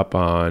very up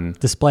on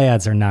display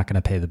ads. Are not going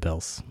to pay the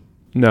bills.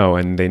 No,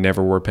 and they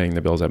never were paying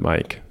the bills at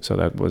Mike, so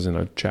that wasn't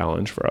a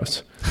challenge for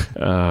us.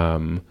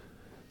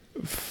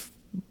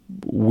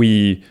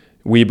 We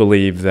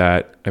believe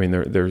that. I mean,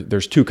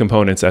 there's two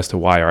components as to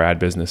why our ad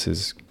business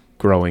is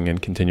growing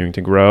and continuing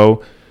to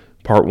grow.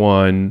 Part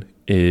one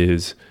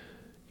is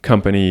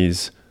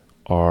companies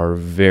are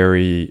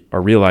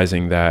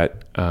realizing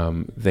that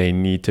they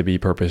need to be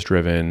purpose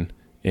driven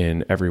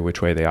in every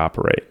which way they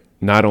operate,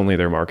 not only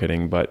their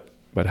marketing, but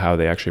how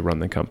they actually run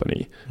the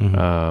company.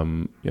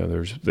 Mm-hmm.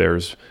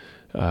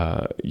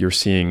 You're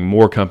seeing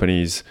more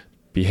companies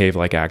behave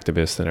like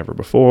activists than ever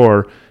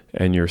before,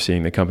 and you're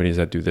seeing the companies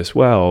that do this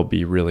well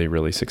be really,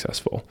 really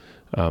successful.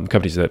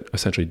 Companies that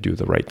essentially do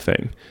the right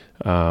thing.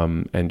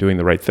 And doing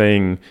the right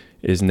thing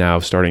is now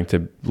starting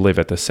to live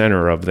at the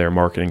center of their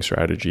marketing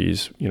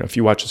strategies. If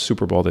you watch the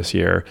Super Bowl this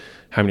year,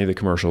 how many of the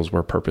commercials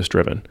were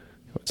purpose-driven?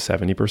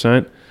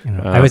 70%?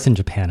 I was in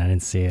Japan. I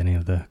didn't see any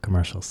of the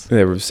commercials.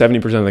 There were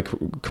 70% of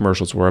the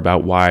commercials were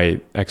about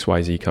why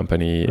XYZ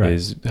company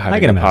is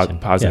having a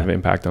positive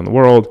impact on the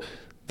world.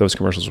 Those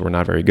commercials were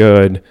not very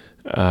good.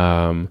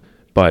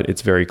 But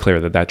it's very clear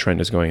that trend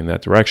is going in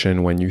that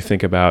direction. When you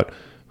think about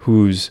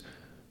who's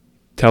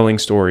telling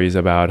stories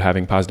about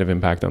having positive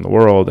impact on the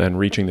world and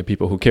reaching the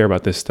people who care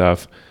about this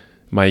stuff,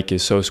 Mike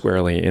is so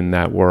squarely in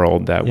that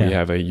world that we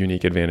have a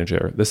unique advantage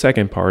there. The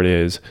second part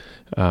is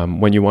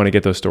when you want to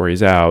get those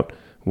stories out,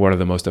 what are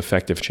the most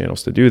effective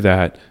channels to do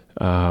that?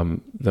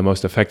 The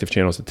most effective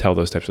channels to tell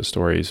those types of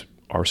stories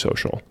are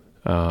social,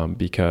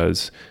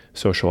 because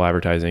social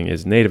advertising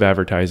is native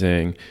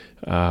advertising.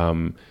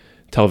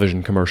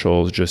 Television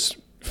commercials just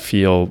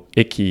feel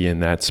icky in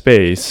that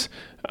space.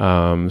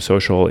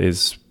 Social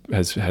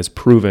has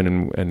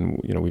proven, and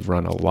we've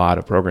run a lot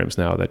of programs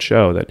now that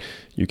show that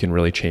you can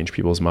really change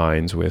people's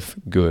minds with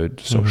good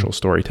social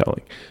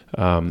storytelling.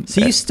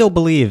 So you still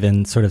believe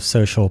in sort of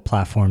social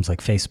platforms like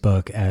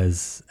Facebook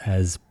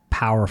as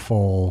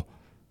powerful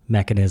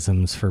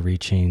mechanisms for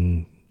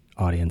reaching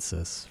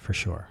audiences, for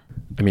sure?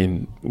 I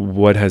mean,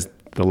 what has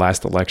the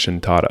last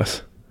election taught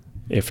us,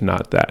 if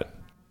not that?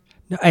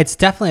 No, it's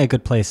definitely a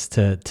good place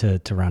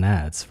to run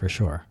ads, for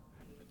sure.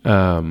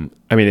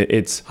 I mean,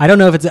 it's. I don't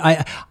know if it's.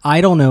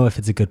 I don't know if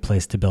it's a good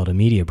place to build a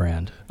media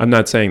brand. I'm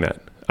not saying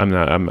that. I'm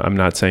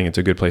not saying it's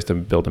a good place to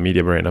build a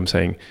media brand. I'm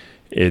saying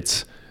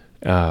it's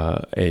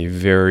a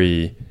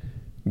very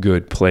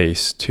good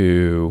place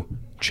to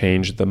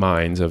change the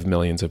minds of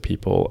millions of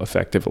people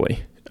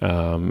effectively.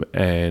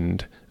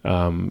 And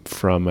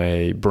from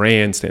a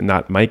brand,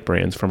 not Mike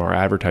brands, from our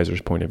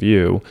advertisers' point of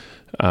view,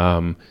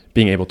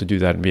 being able to do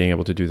that and being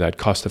able to do that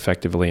cost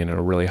effectively and in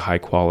a really high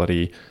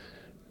quality,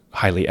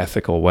 highly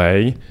ethical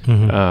way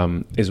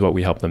is what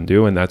we help them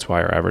do. And that's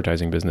why our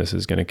advertising business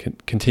is going to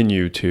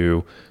continue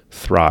to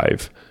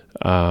thrive.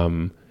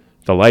 The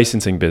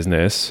licensing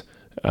business,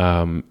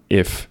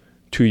 if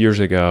 2 years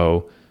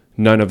ago,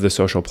 none of the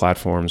social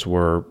platforms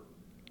were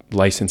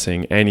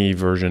licensing any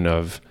version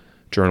of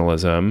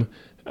journalism,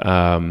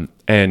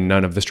 and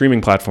none of the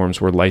streaming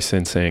platforms were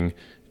licensing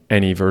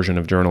any version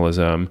of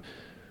journalism,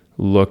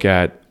 look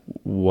at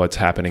what's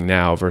happening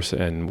now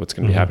and what's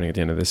going to be happening at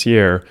the end of this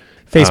year.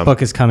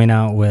 Facebook is coming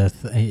out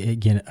with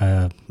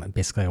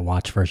basically a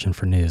watch version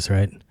for news,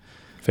 right?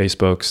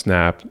 Facebook,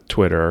 Snap,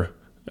 Twitter,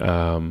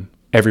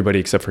 everybody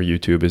except for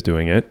YouTube is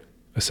doing it,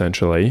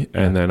 essentially.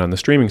 And then on the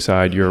streaming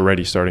side, you're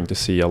already starting to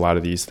see a lot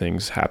of these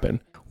things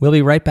happen. We'll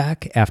be right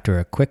back after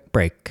a quick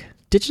break.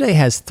 Digiday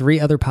has 3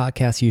 other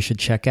podcasts you should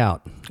check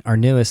out. Our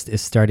newest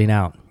is Starting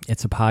Out.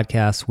 It's a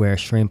podcast where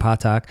Shreem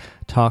Pathak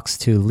talks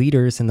to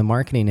leaders in the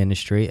marketing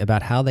industry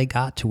about how they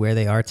got to where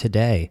they are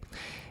today.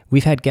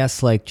 We've had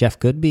guests like Jeff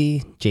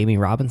Goodby, Jamie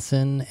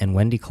Robinson, and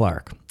Wendy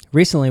Clark.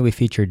 Recently, we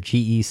featured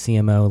GE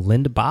CMO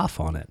Linda Boff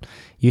on it.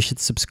 You should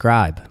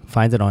subscribe.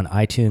 Find it on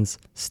iTunes,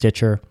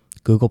 Stitcher,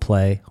 Google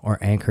Play, or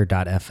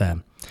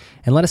Anchor.fm.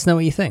 And let us know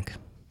what you think.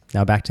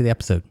 Now back to the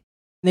episode.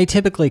 They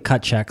typically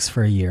cut checks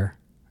for a year,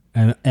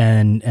 and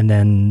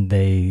then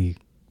they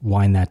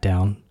wind that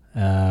down.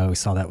 We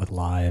saw that with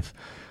Live.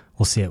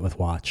 We'll see it with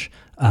Watch.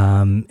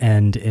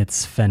 And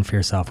it's fend for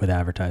yourself with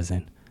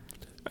advertising.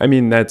 I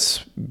mean, that's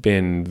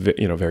been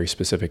very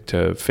specific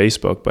to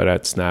Facebook, but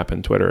at Snap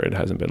and Twitter, it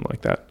hasn't been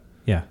like that.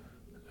 Yeah.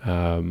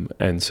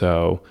 And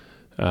so,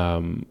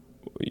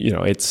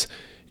 it's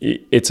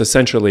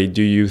essentially,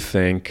 do you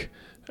think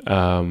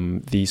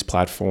these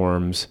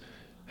platforms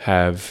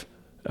have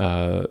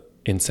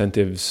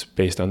incentives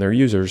based on their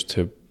users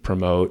to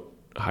promote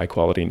high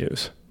quality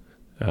news?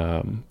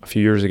 A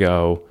few years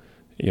ago,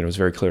 it was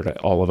very clear to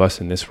all of us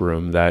in this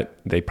room that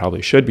they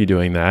probably should be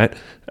doing that,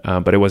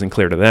 but it wasn't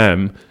clear to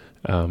them.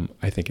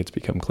 I think it's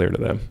become clear to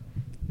them.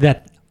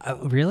 That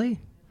really?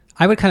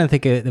 I would kind of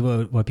think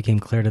what became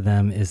clear to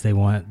them is they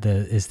want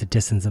to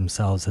distance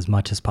themselves as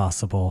much as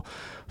possible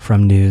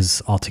from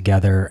news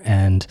altogether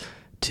and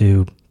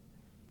to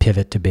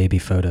pivot to baby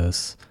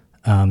photos,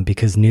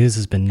 because news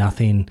has been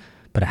nothing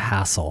but a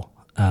hassle.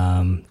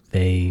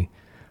 I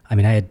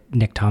had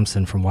Nick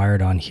Thompson from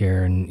Wired on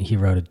here, and he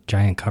wrote a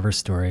giant cover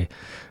story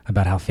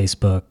about how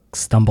Facebook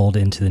stumbled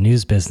into the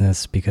news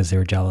business because they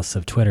were jealous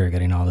of Twitter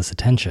getting all this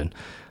attention.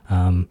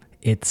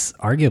 It's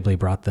arguably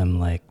brought them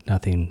like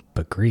nothing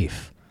but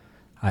grief.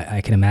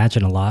 I can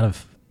imagine a lot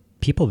of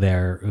people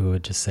there who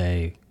would just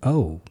say,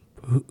 "Oh,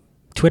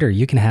 Twitter,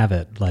 you can have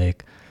it.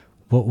 Like,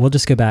 we'll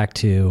just go back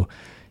to,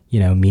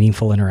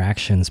 meaningful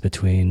interactions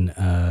between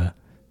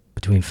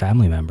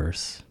family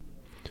members."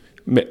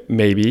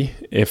 Maybe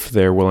if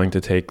they're willing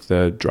to take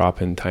the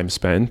drop in time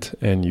spent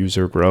and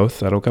user growth,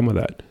 that'll come with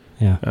that.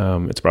 Yeah.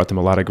 It's brought them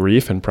a lot of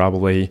grief and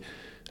probably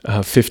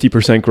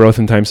 50% growth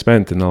in time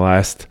spent in the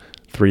last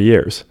 3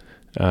 years.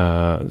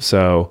 I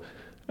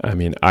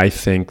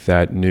think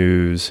that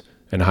news,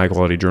 and high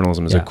quality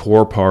journalism is Yeah. a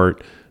core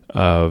part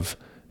of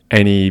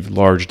any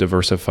large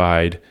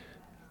diversified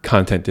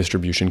content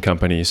distribution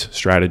company's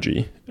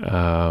strategy.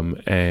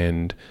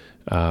 And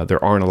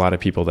there aren't a lot of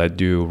people that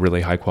do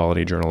really high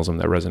quality journalism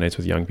that resonates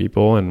with young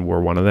people, and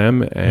we're one of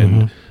them,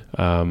 and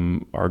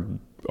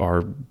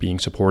are being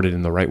supported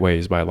in the right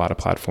ways by a lot of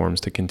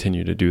platforms to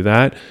continue to do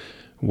that.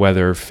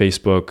 Whether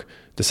Facebook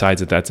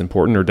decides that that's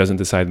important or doesn't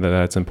decide that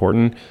that's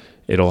important,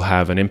 it'll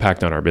have an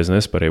impact on our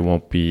business, but it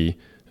won't be,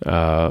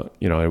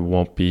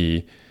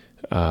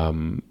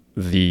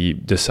 the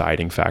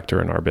deciding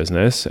factor in our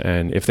business.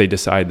 And if they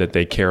decide that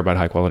they care about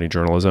high quality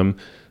journalism,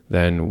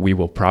 then we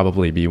will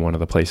probably be one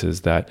of the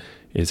places that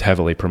is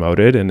heavily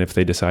promoted. And if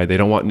they decide they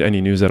don't want any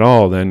news at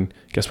all, then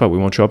guess what? We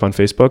won't show up on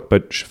Facebook,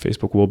 but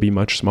Facebook will be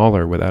much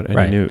smaller without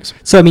any news.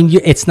 So, I mean,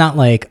 it's not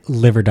like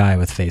live or die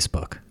with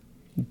Facebook.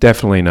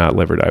 Definitely not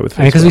live or die with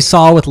Facebook. Because we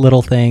saw with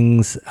little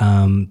things,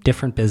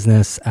 different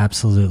business,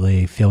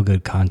 absolutely, feel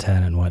good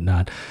content and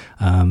whatnot.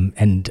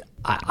 And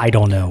I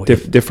don't know.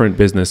 Different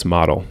business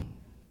model.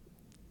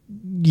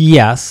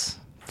 Yes,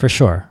 for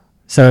sure.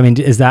 So, I mean,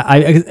 is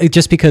that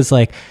just because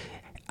like,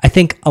 I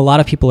think a lot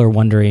of people are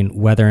wondering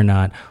whether or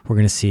not we're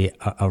going to see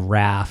a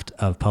raft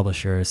of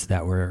publishers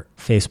that were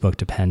Facebook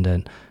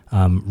dependent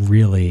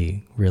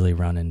really, really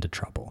run into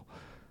trouble.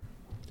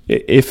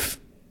 If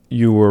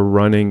you were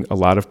running a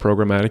lot of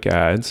programmatic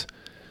ads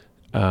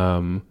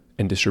and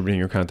distributing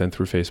your content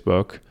through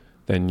Facebook,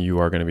 then you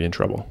are going to be in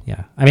trouble.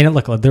 Yeah. I mean,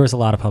 look, there was a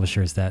lot of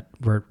publishers that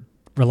were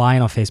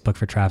relying on Facebook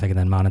for traffic and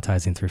then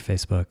monetizing through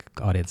Facebook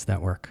Audience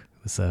Network.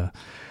 It was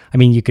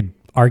you could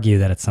argue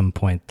that at some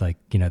point, like,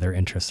 their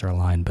interests are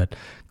aligned, but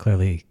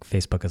clearly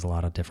Facebook has a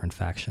lot of different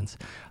factions.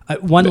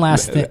 One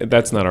last thing.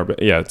 That's not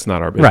it's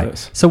not our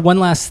business. Right. So one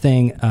last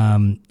thing,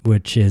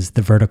 which is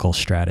the vertical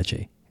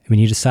strategy. I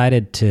mean, you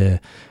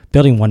decided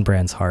building one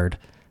brand's hard.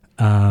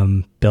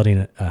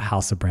 Building a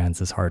house of brands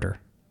is harder.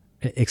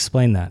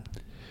 Explain that.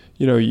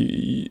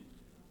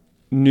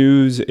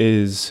 News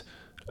is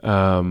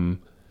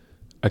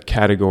a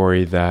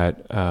category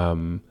that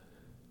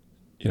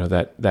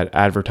that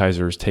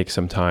advertisers take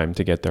some time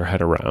to get their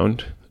head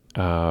around.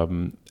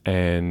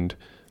 And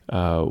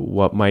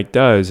what Mike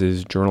does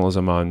is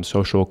journalism on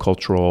social,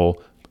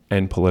 cultural,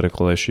 and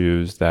political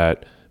issues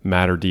that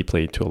matter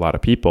deeply to a lot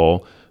of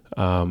people.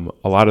 A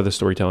lot of the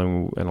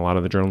storytelling and a lot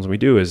of the journalism we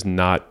do is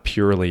not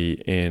purely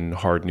in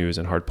hard news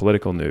and hard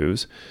political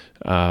news.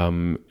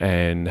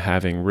 And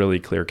having really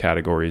clear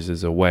categories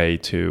is a way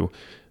to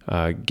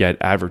get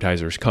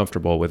advertisers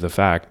comfortable with the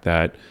fact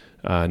that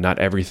not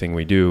everything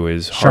we do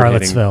is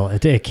Charlottesville.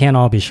 It can't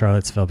all be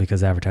Charlottesville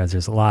because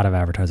a lot of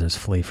advertisers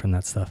flee from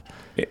that stuff.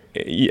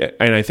 Yeah,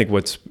 and I think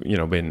what's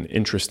been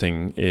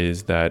interesting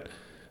is that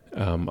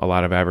a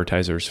lot of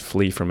advertisers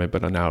flee from it,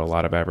 but now a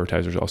lot of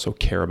advertisers also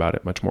care about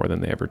it much more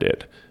than they ever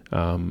did.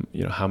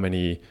 How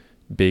many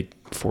big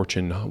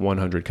Fortune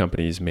 100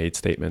 companies made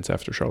statements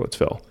after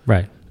Charlottesville?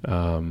 Right.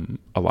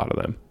 A lot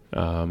of them,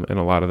 and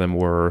a lot of them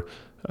were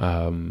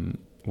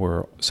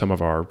some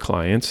of our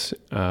clients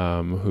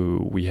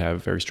who we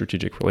have very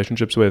strategic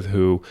relationships with,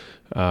 who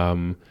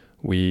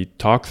we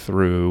talk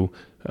through,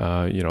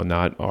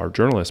 not our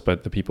journalists,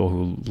 but the people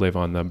who live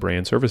on the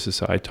brand services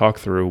side, talk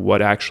through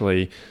what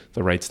actually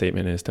the right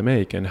statement is to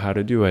make and how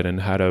to do it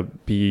and how to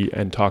be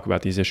and talk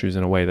about these issues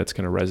in a way that's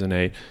going to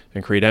resonate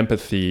and create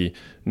empathy,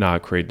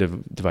 not create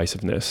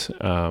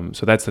divisiveness.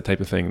 So that's the type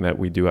of thing that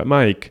we do at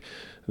Mike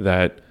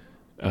that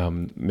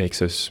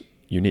makes us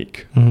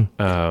unique.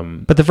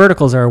 Mm-hmm. But the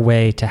verticals are a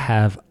way to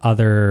have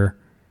other,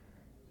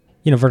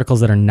 verticals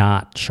that are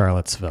not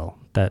Charlottesville,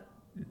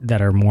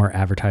 that are more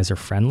advertiser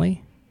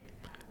friendly.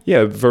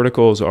 Yeah,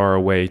 verticals are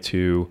a way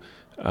to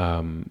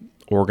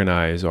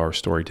organize our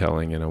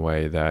storytelling in a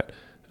way that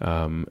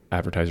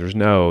advertisers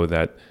know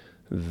that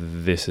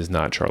this is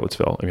not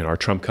Charlottesville. I mean, our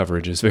Trump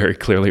coverage is very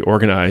clearly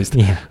organized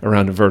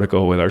around a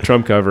vertical with our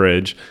Trump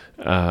coverage,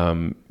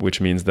 which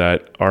means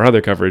that our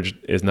other coverage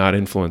is not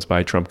influenced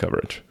by Trump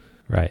coverage.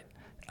 Right.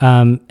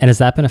 And has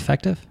that been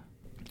effective?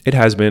 It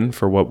has been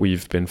for what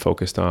we've been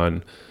focused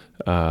on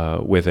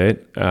with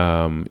it.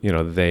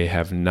 They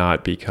have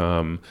not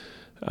become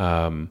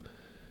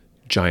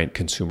giant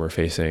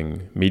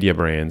consumer-facing media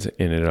brands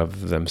in and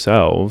of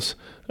themselves,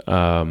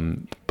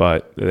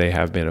 but they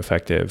have been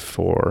effective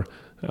for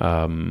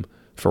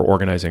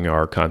organizing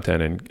our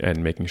content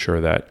and making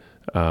sure that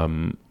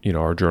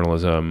our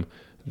journalism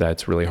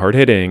that's really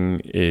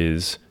hard-hitting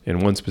is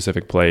in one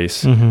specific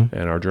place, and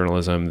our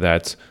journalism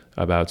that's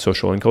about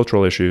social and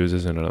cultural issues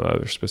is in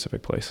another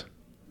specific place.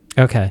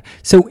 Okay.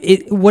 So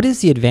what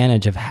is the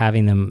advantage of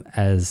having them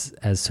as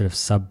sort of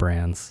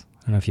sub-brands?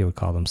 I don't know if you would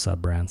call them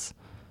sub-brands,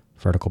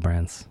 vertical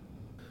brands.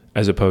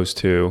 As opposed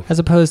to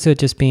it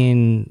just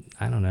being,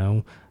 I don't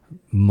know,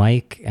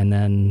 Mike and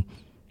then,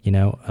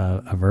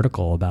 a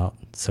vertical about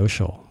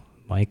social.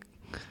 Mike.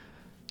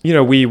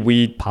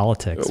 We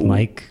politics,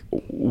 Mike.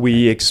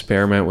 We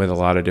experiment with a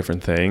lot of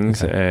different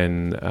things, okay.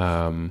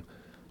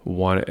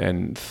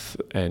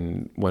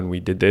 And when we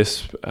did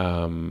this,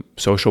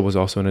 social was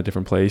also in a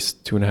different place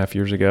 2.5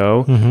 years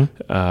ago,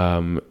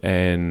 mm-hmm.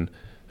 And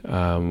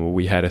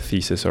We had a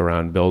thesis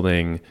around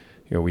building,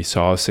 we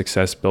saw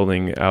success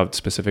building out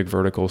specific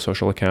vertical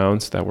social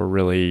accounts that were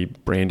really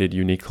branded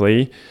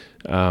uniquely.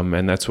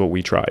 And that's what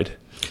we tried.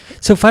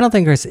 So final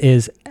thing, Chris,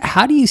 is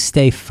how do you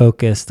stay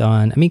focused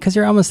on, because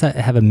you're almost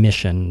have a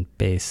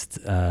mission-based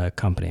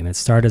company. It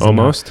started as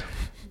almost.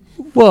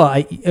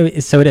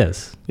 So it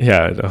is.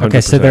 Yeah, 100%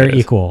 okay, so they're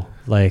equal.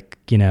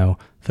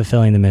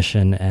 Fulfilling the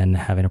mission and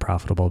having a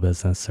profitable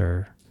business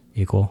are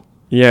equal.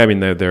 Yeah,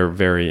 they're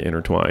very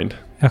intertwined.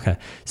 Okay,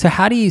 so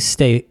how do you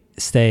stay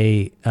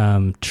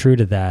true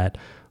to that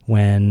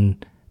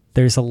when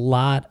there's a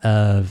lot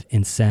of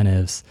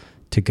incentives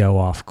to go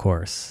off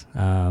course?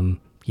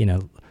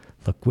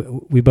 Look,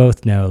 we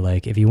both know,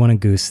 if you want to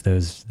goose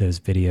those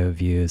video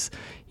views,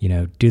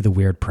 do the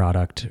weird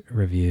product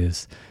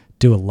reviews,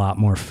 do a lot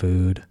more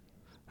food,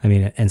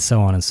 and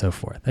so on and so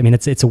forth.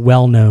 It's a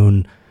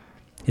well-known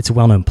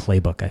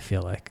playbook, I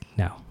feel like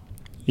now.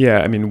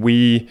 Yeah, I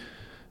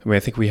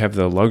think we have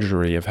the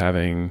luxury of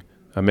having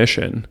a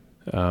mission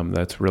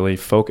that's really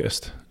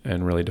focused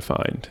and really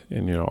defined.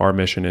 And, our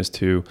mission is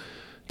to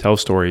tell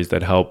stories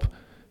that help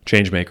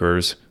change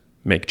makers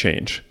make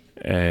change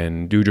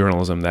and do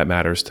journalism that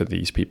matters to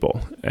these people.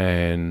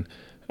 And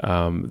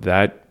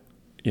that,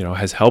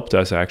 has helped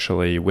us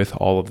actually with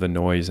all of the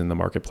noise in the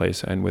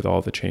marketplace and with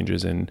all the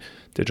changes in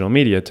digital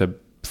media to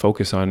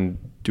focus on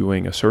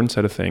doing a certain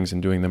set of things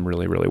and doing them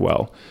really, really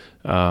well.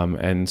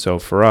 And so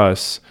for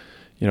us,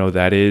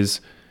 that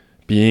is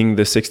being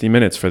the 60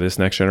 Minutes for this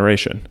next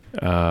generation.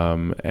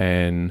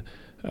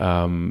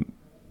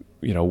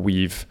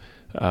 We've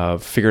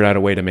figured out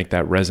a way to make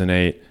that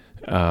resonate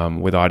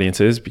with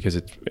audiences, because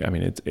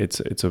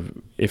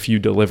if you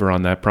deliver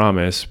on that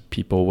promise,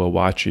 people will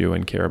watch you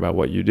and care about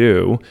what you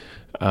do.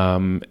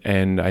 On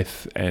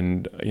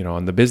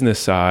the business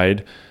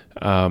side,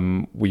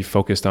 we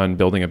focused on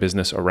building a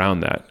business around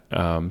that.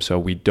 So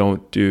we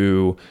don't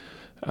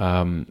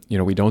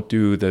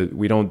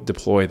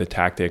deploy the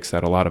tactics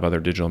that a lot of other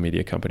digital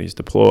media companies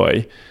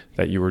deploy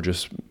that you were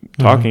just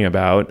talking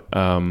about,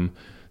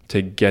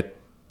 to get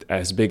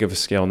as big of a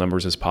scale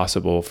numbers as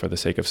possible for the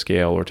sake of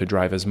scale, or to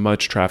drive as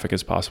much traffic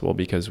as possible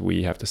because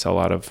we have to sell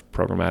out of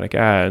programmatic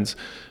ads,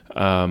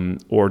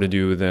 or to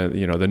do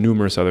the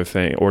numerous other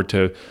things, or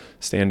to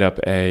stand up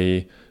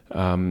a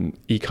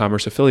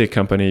e-commerce affiliate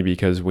company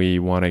because we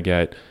want to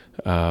get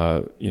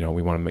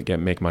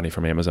make money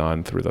from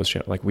Amazon through those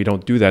channels. We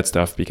don't do that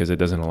stuff because it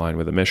doesn't align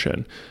with the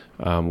mission.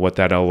 What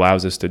that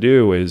allows us to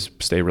do is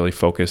stay really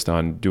focused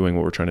on doing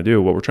what we're trying to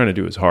do. What we're trying to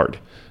do is hard.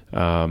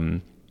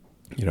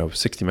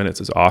 60 Minutes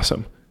is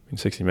awesome.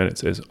 60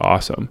 Minutes is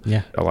awesome.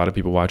 Yeah. A lot of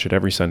people watch it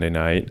every Sunday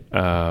night.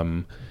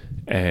 Although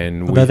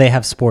they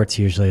have sports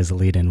usually as a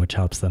lead-in, which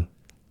helps them.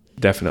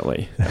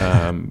 Definitely.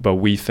 But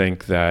we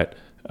think that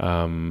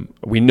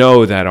we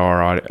know that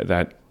our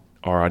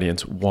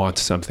audience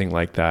wants something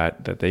like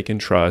that they can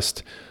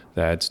trust,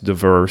 that's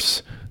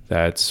diverse,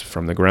 that's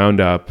from the ground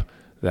up,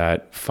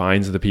 that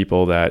finds the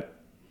people that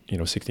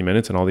 60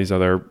 Minutes and all these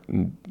other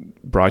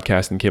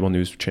broadcast and cable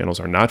news channels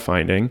are not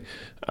finding,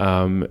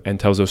 and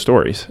tells those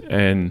stories.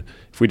 And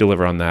if we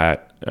deliver on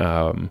that,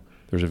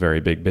 there's a very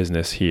big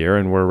business here,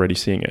 and we're already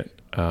seeing it.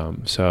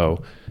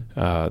 So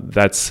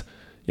that's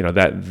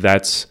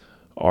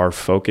our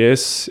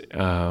focus,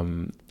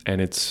 and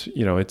it's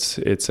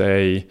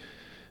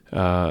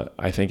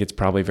I think it's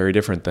probably very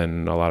different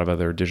than a lot of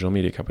other digital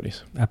media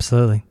companies.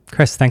 Absolutely.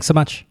 Chris, thanks so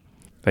much.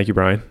 Thank you,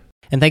 Brian.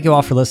 And thank you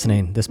all for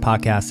listening. This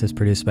podcast is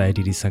produced by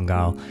Aditi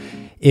Sangal.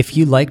 If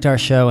you liked our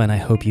show, and I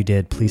hope you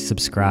did, please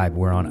subscribe.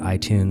 We're on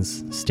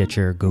iTunes,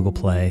 Stitcher, Google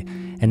Play,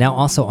 and now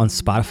also on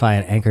Spotify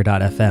and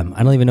Anchor.fm.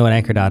 I don't even know what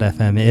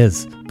Anchor.fm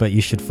is, but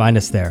you should find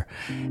us there.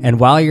 And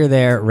while you're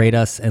there, rate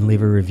us and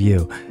leave a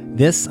review.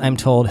 This, I'm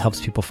told,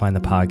 helps people find the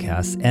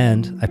podcast,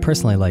 and I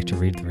personally like to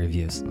read the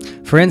reviews.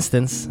 For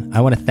instance, I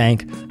want to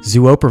thank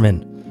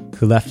Zooperman,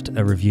 who left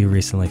a review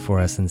recently for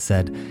us and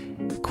said,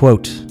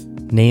 quote,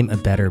 "Name a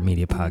better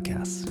media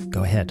podcast."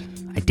 Go ahead.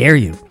 I dare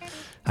you.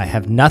 I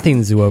have nothing,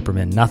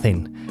 Zooperman,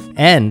 nothing.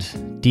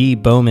 And D.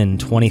 Bowman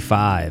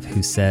 25,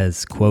 who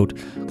says, quote,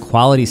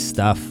 "Quality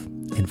stuff,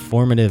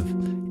 informative,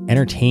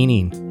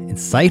 entertaining,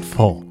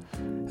 insightful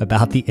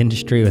about the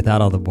industry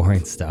without all the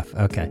boring stuff."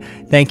 Okay.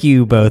 Thank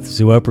you both,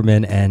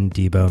 Zooperman and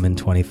D. Bowman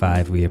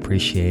 25. We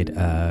appreciate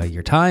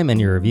your time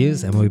and your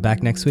reviews, and we'll be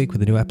back next week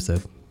with a new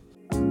episode.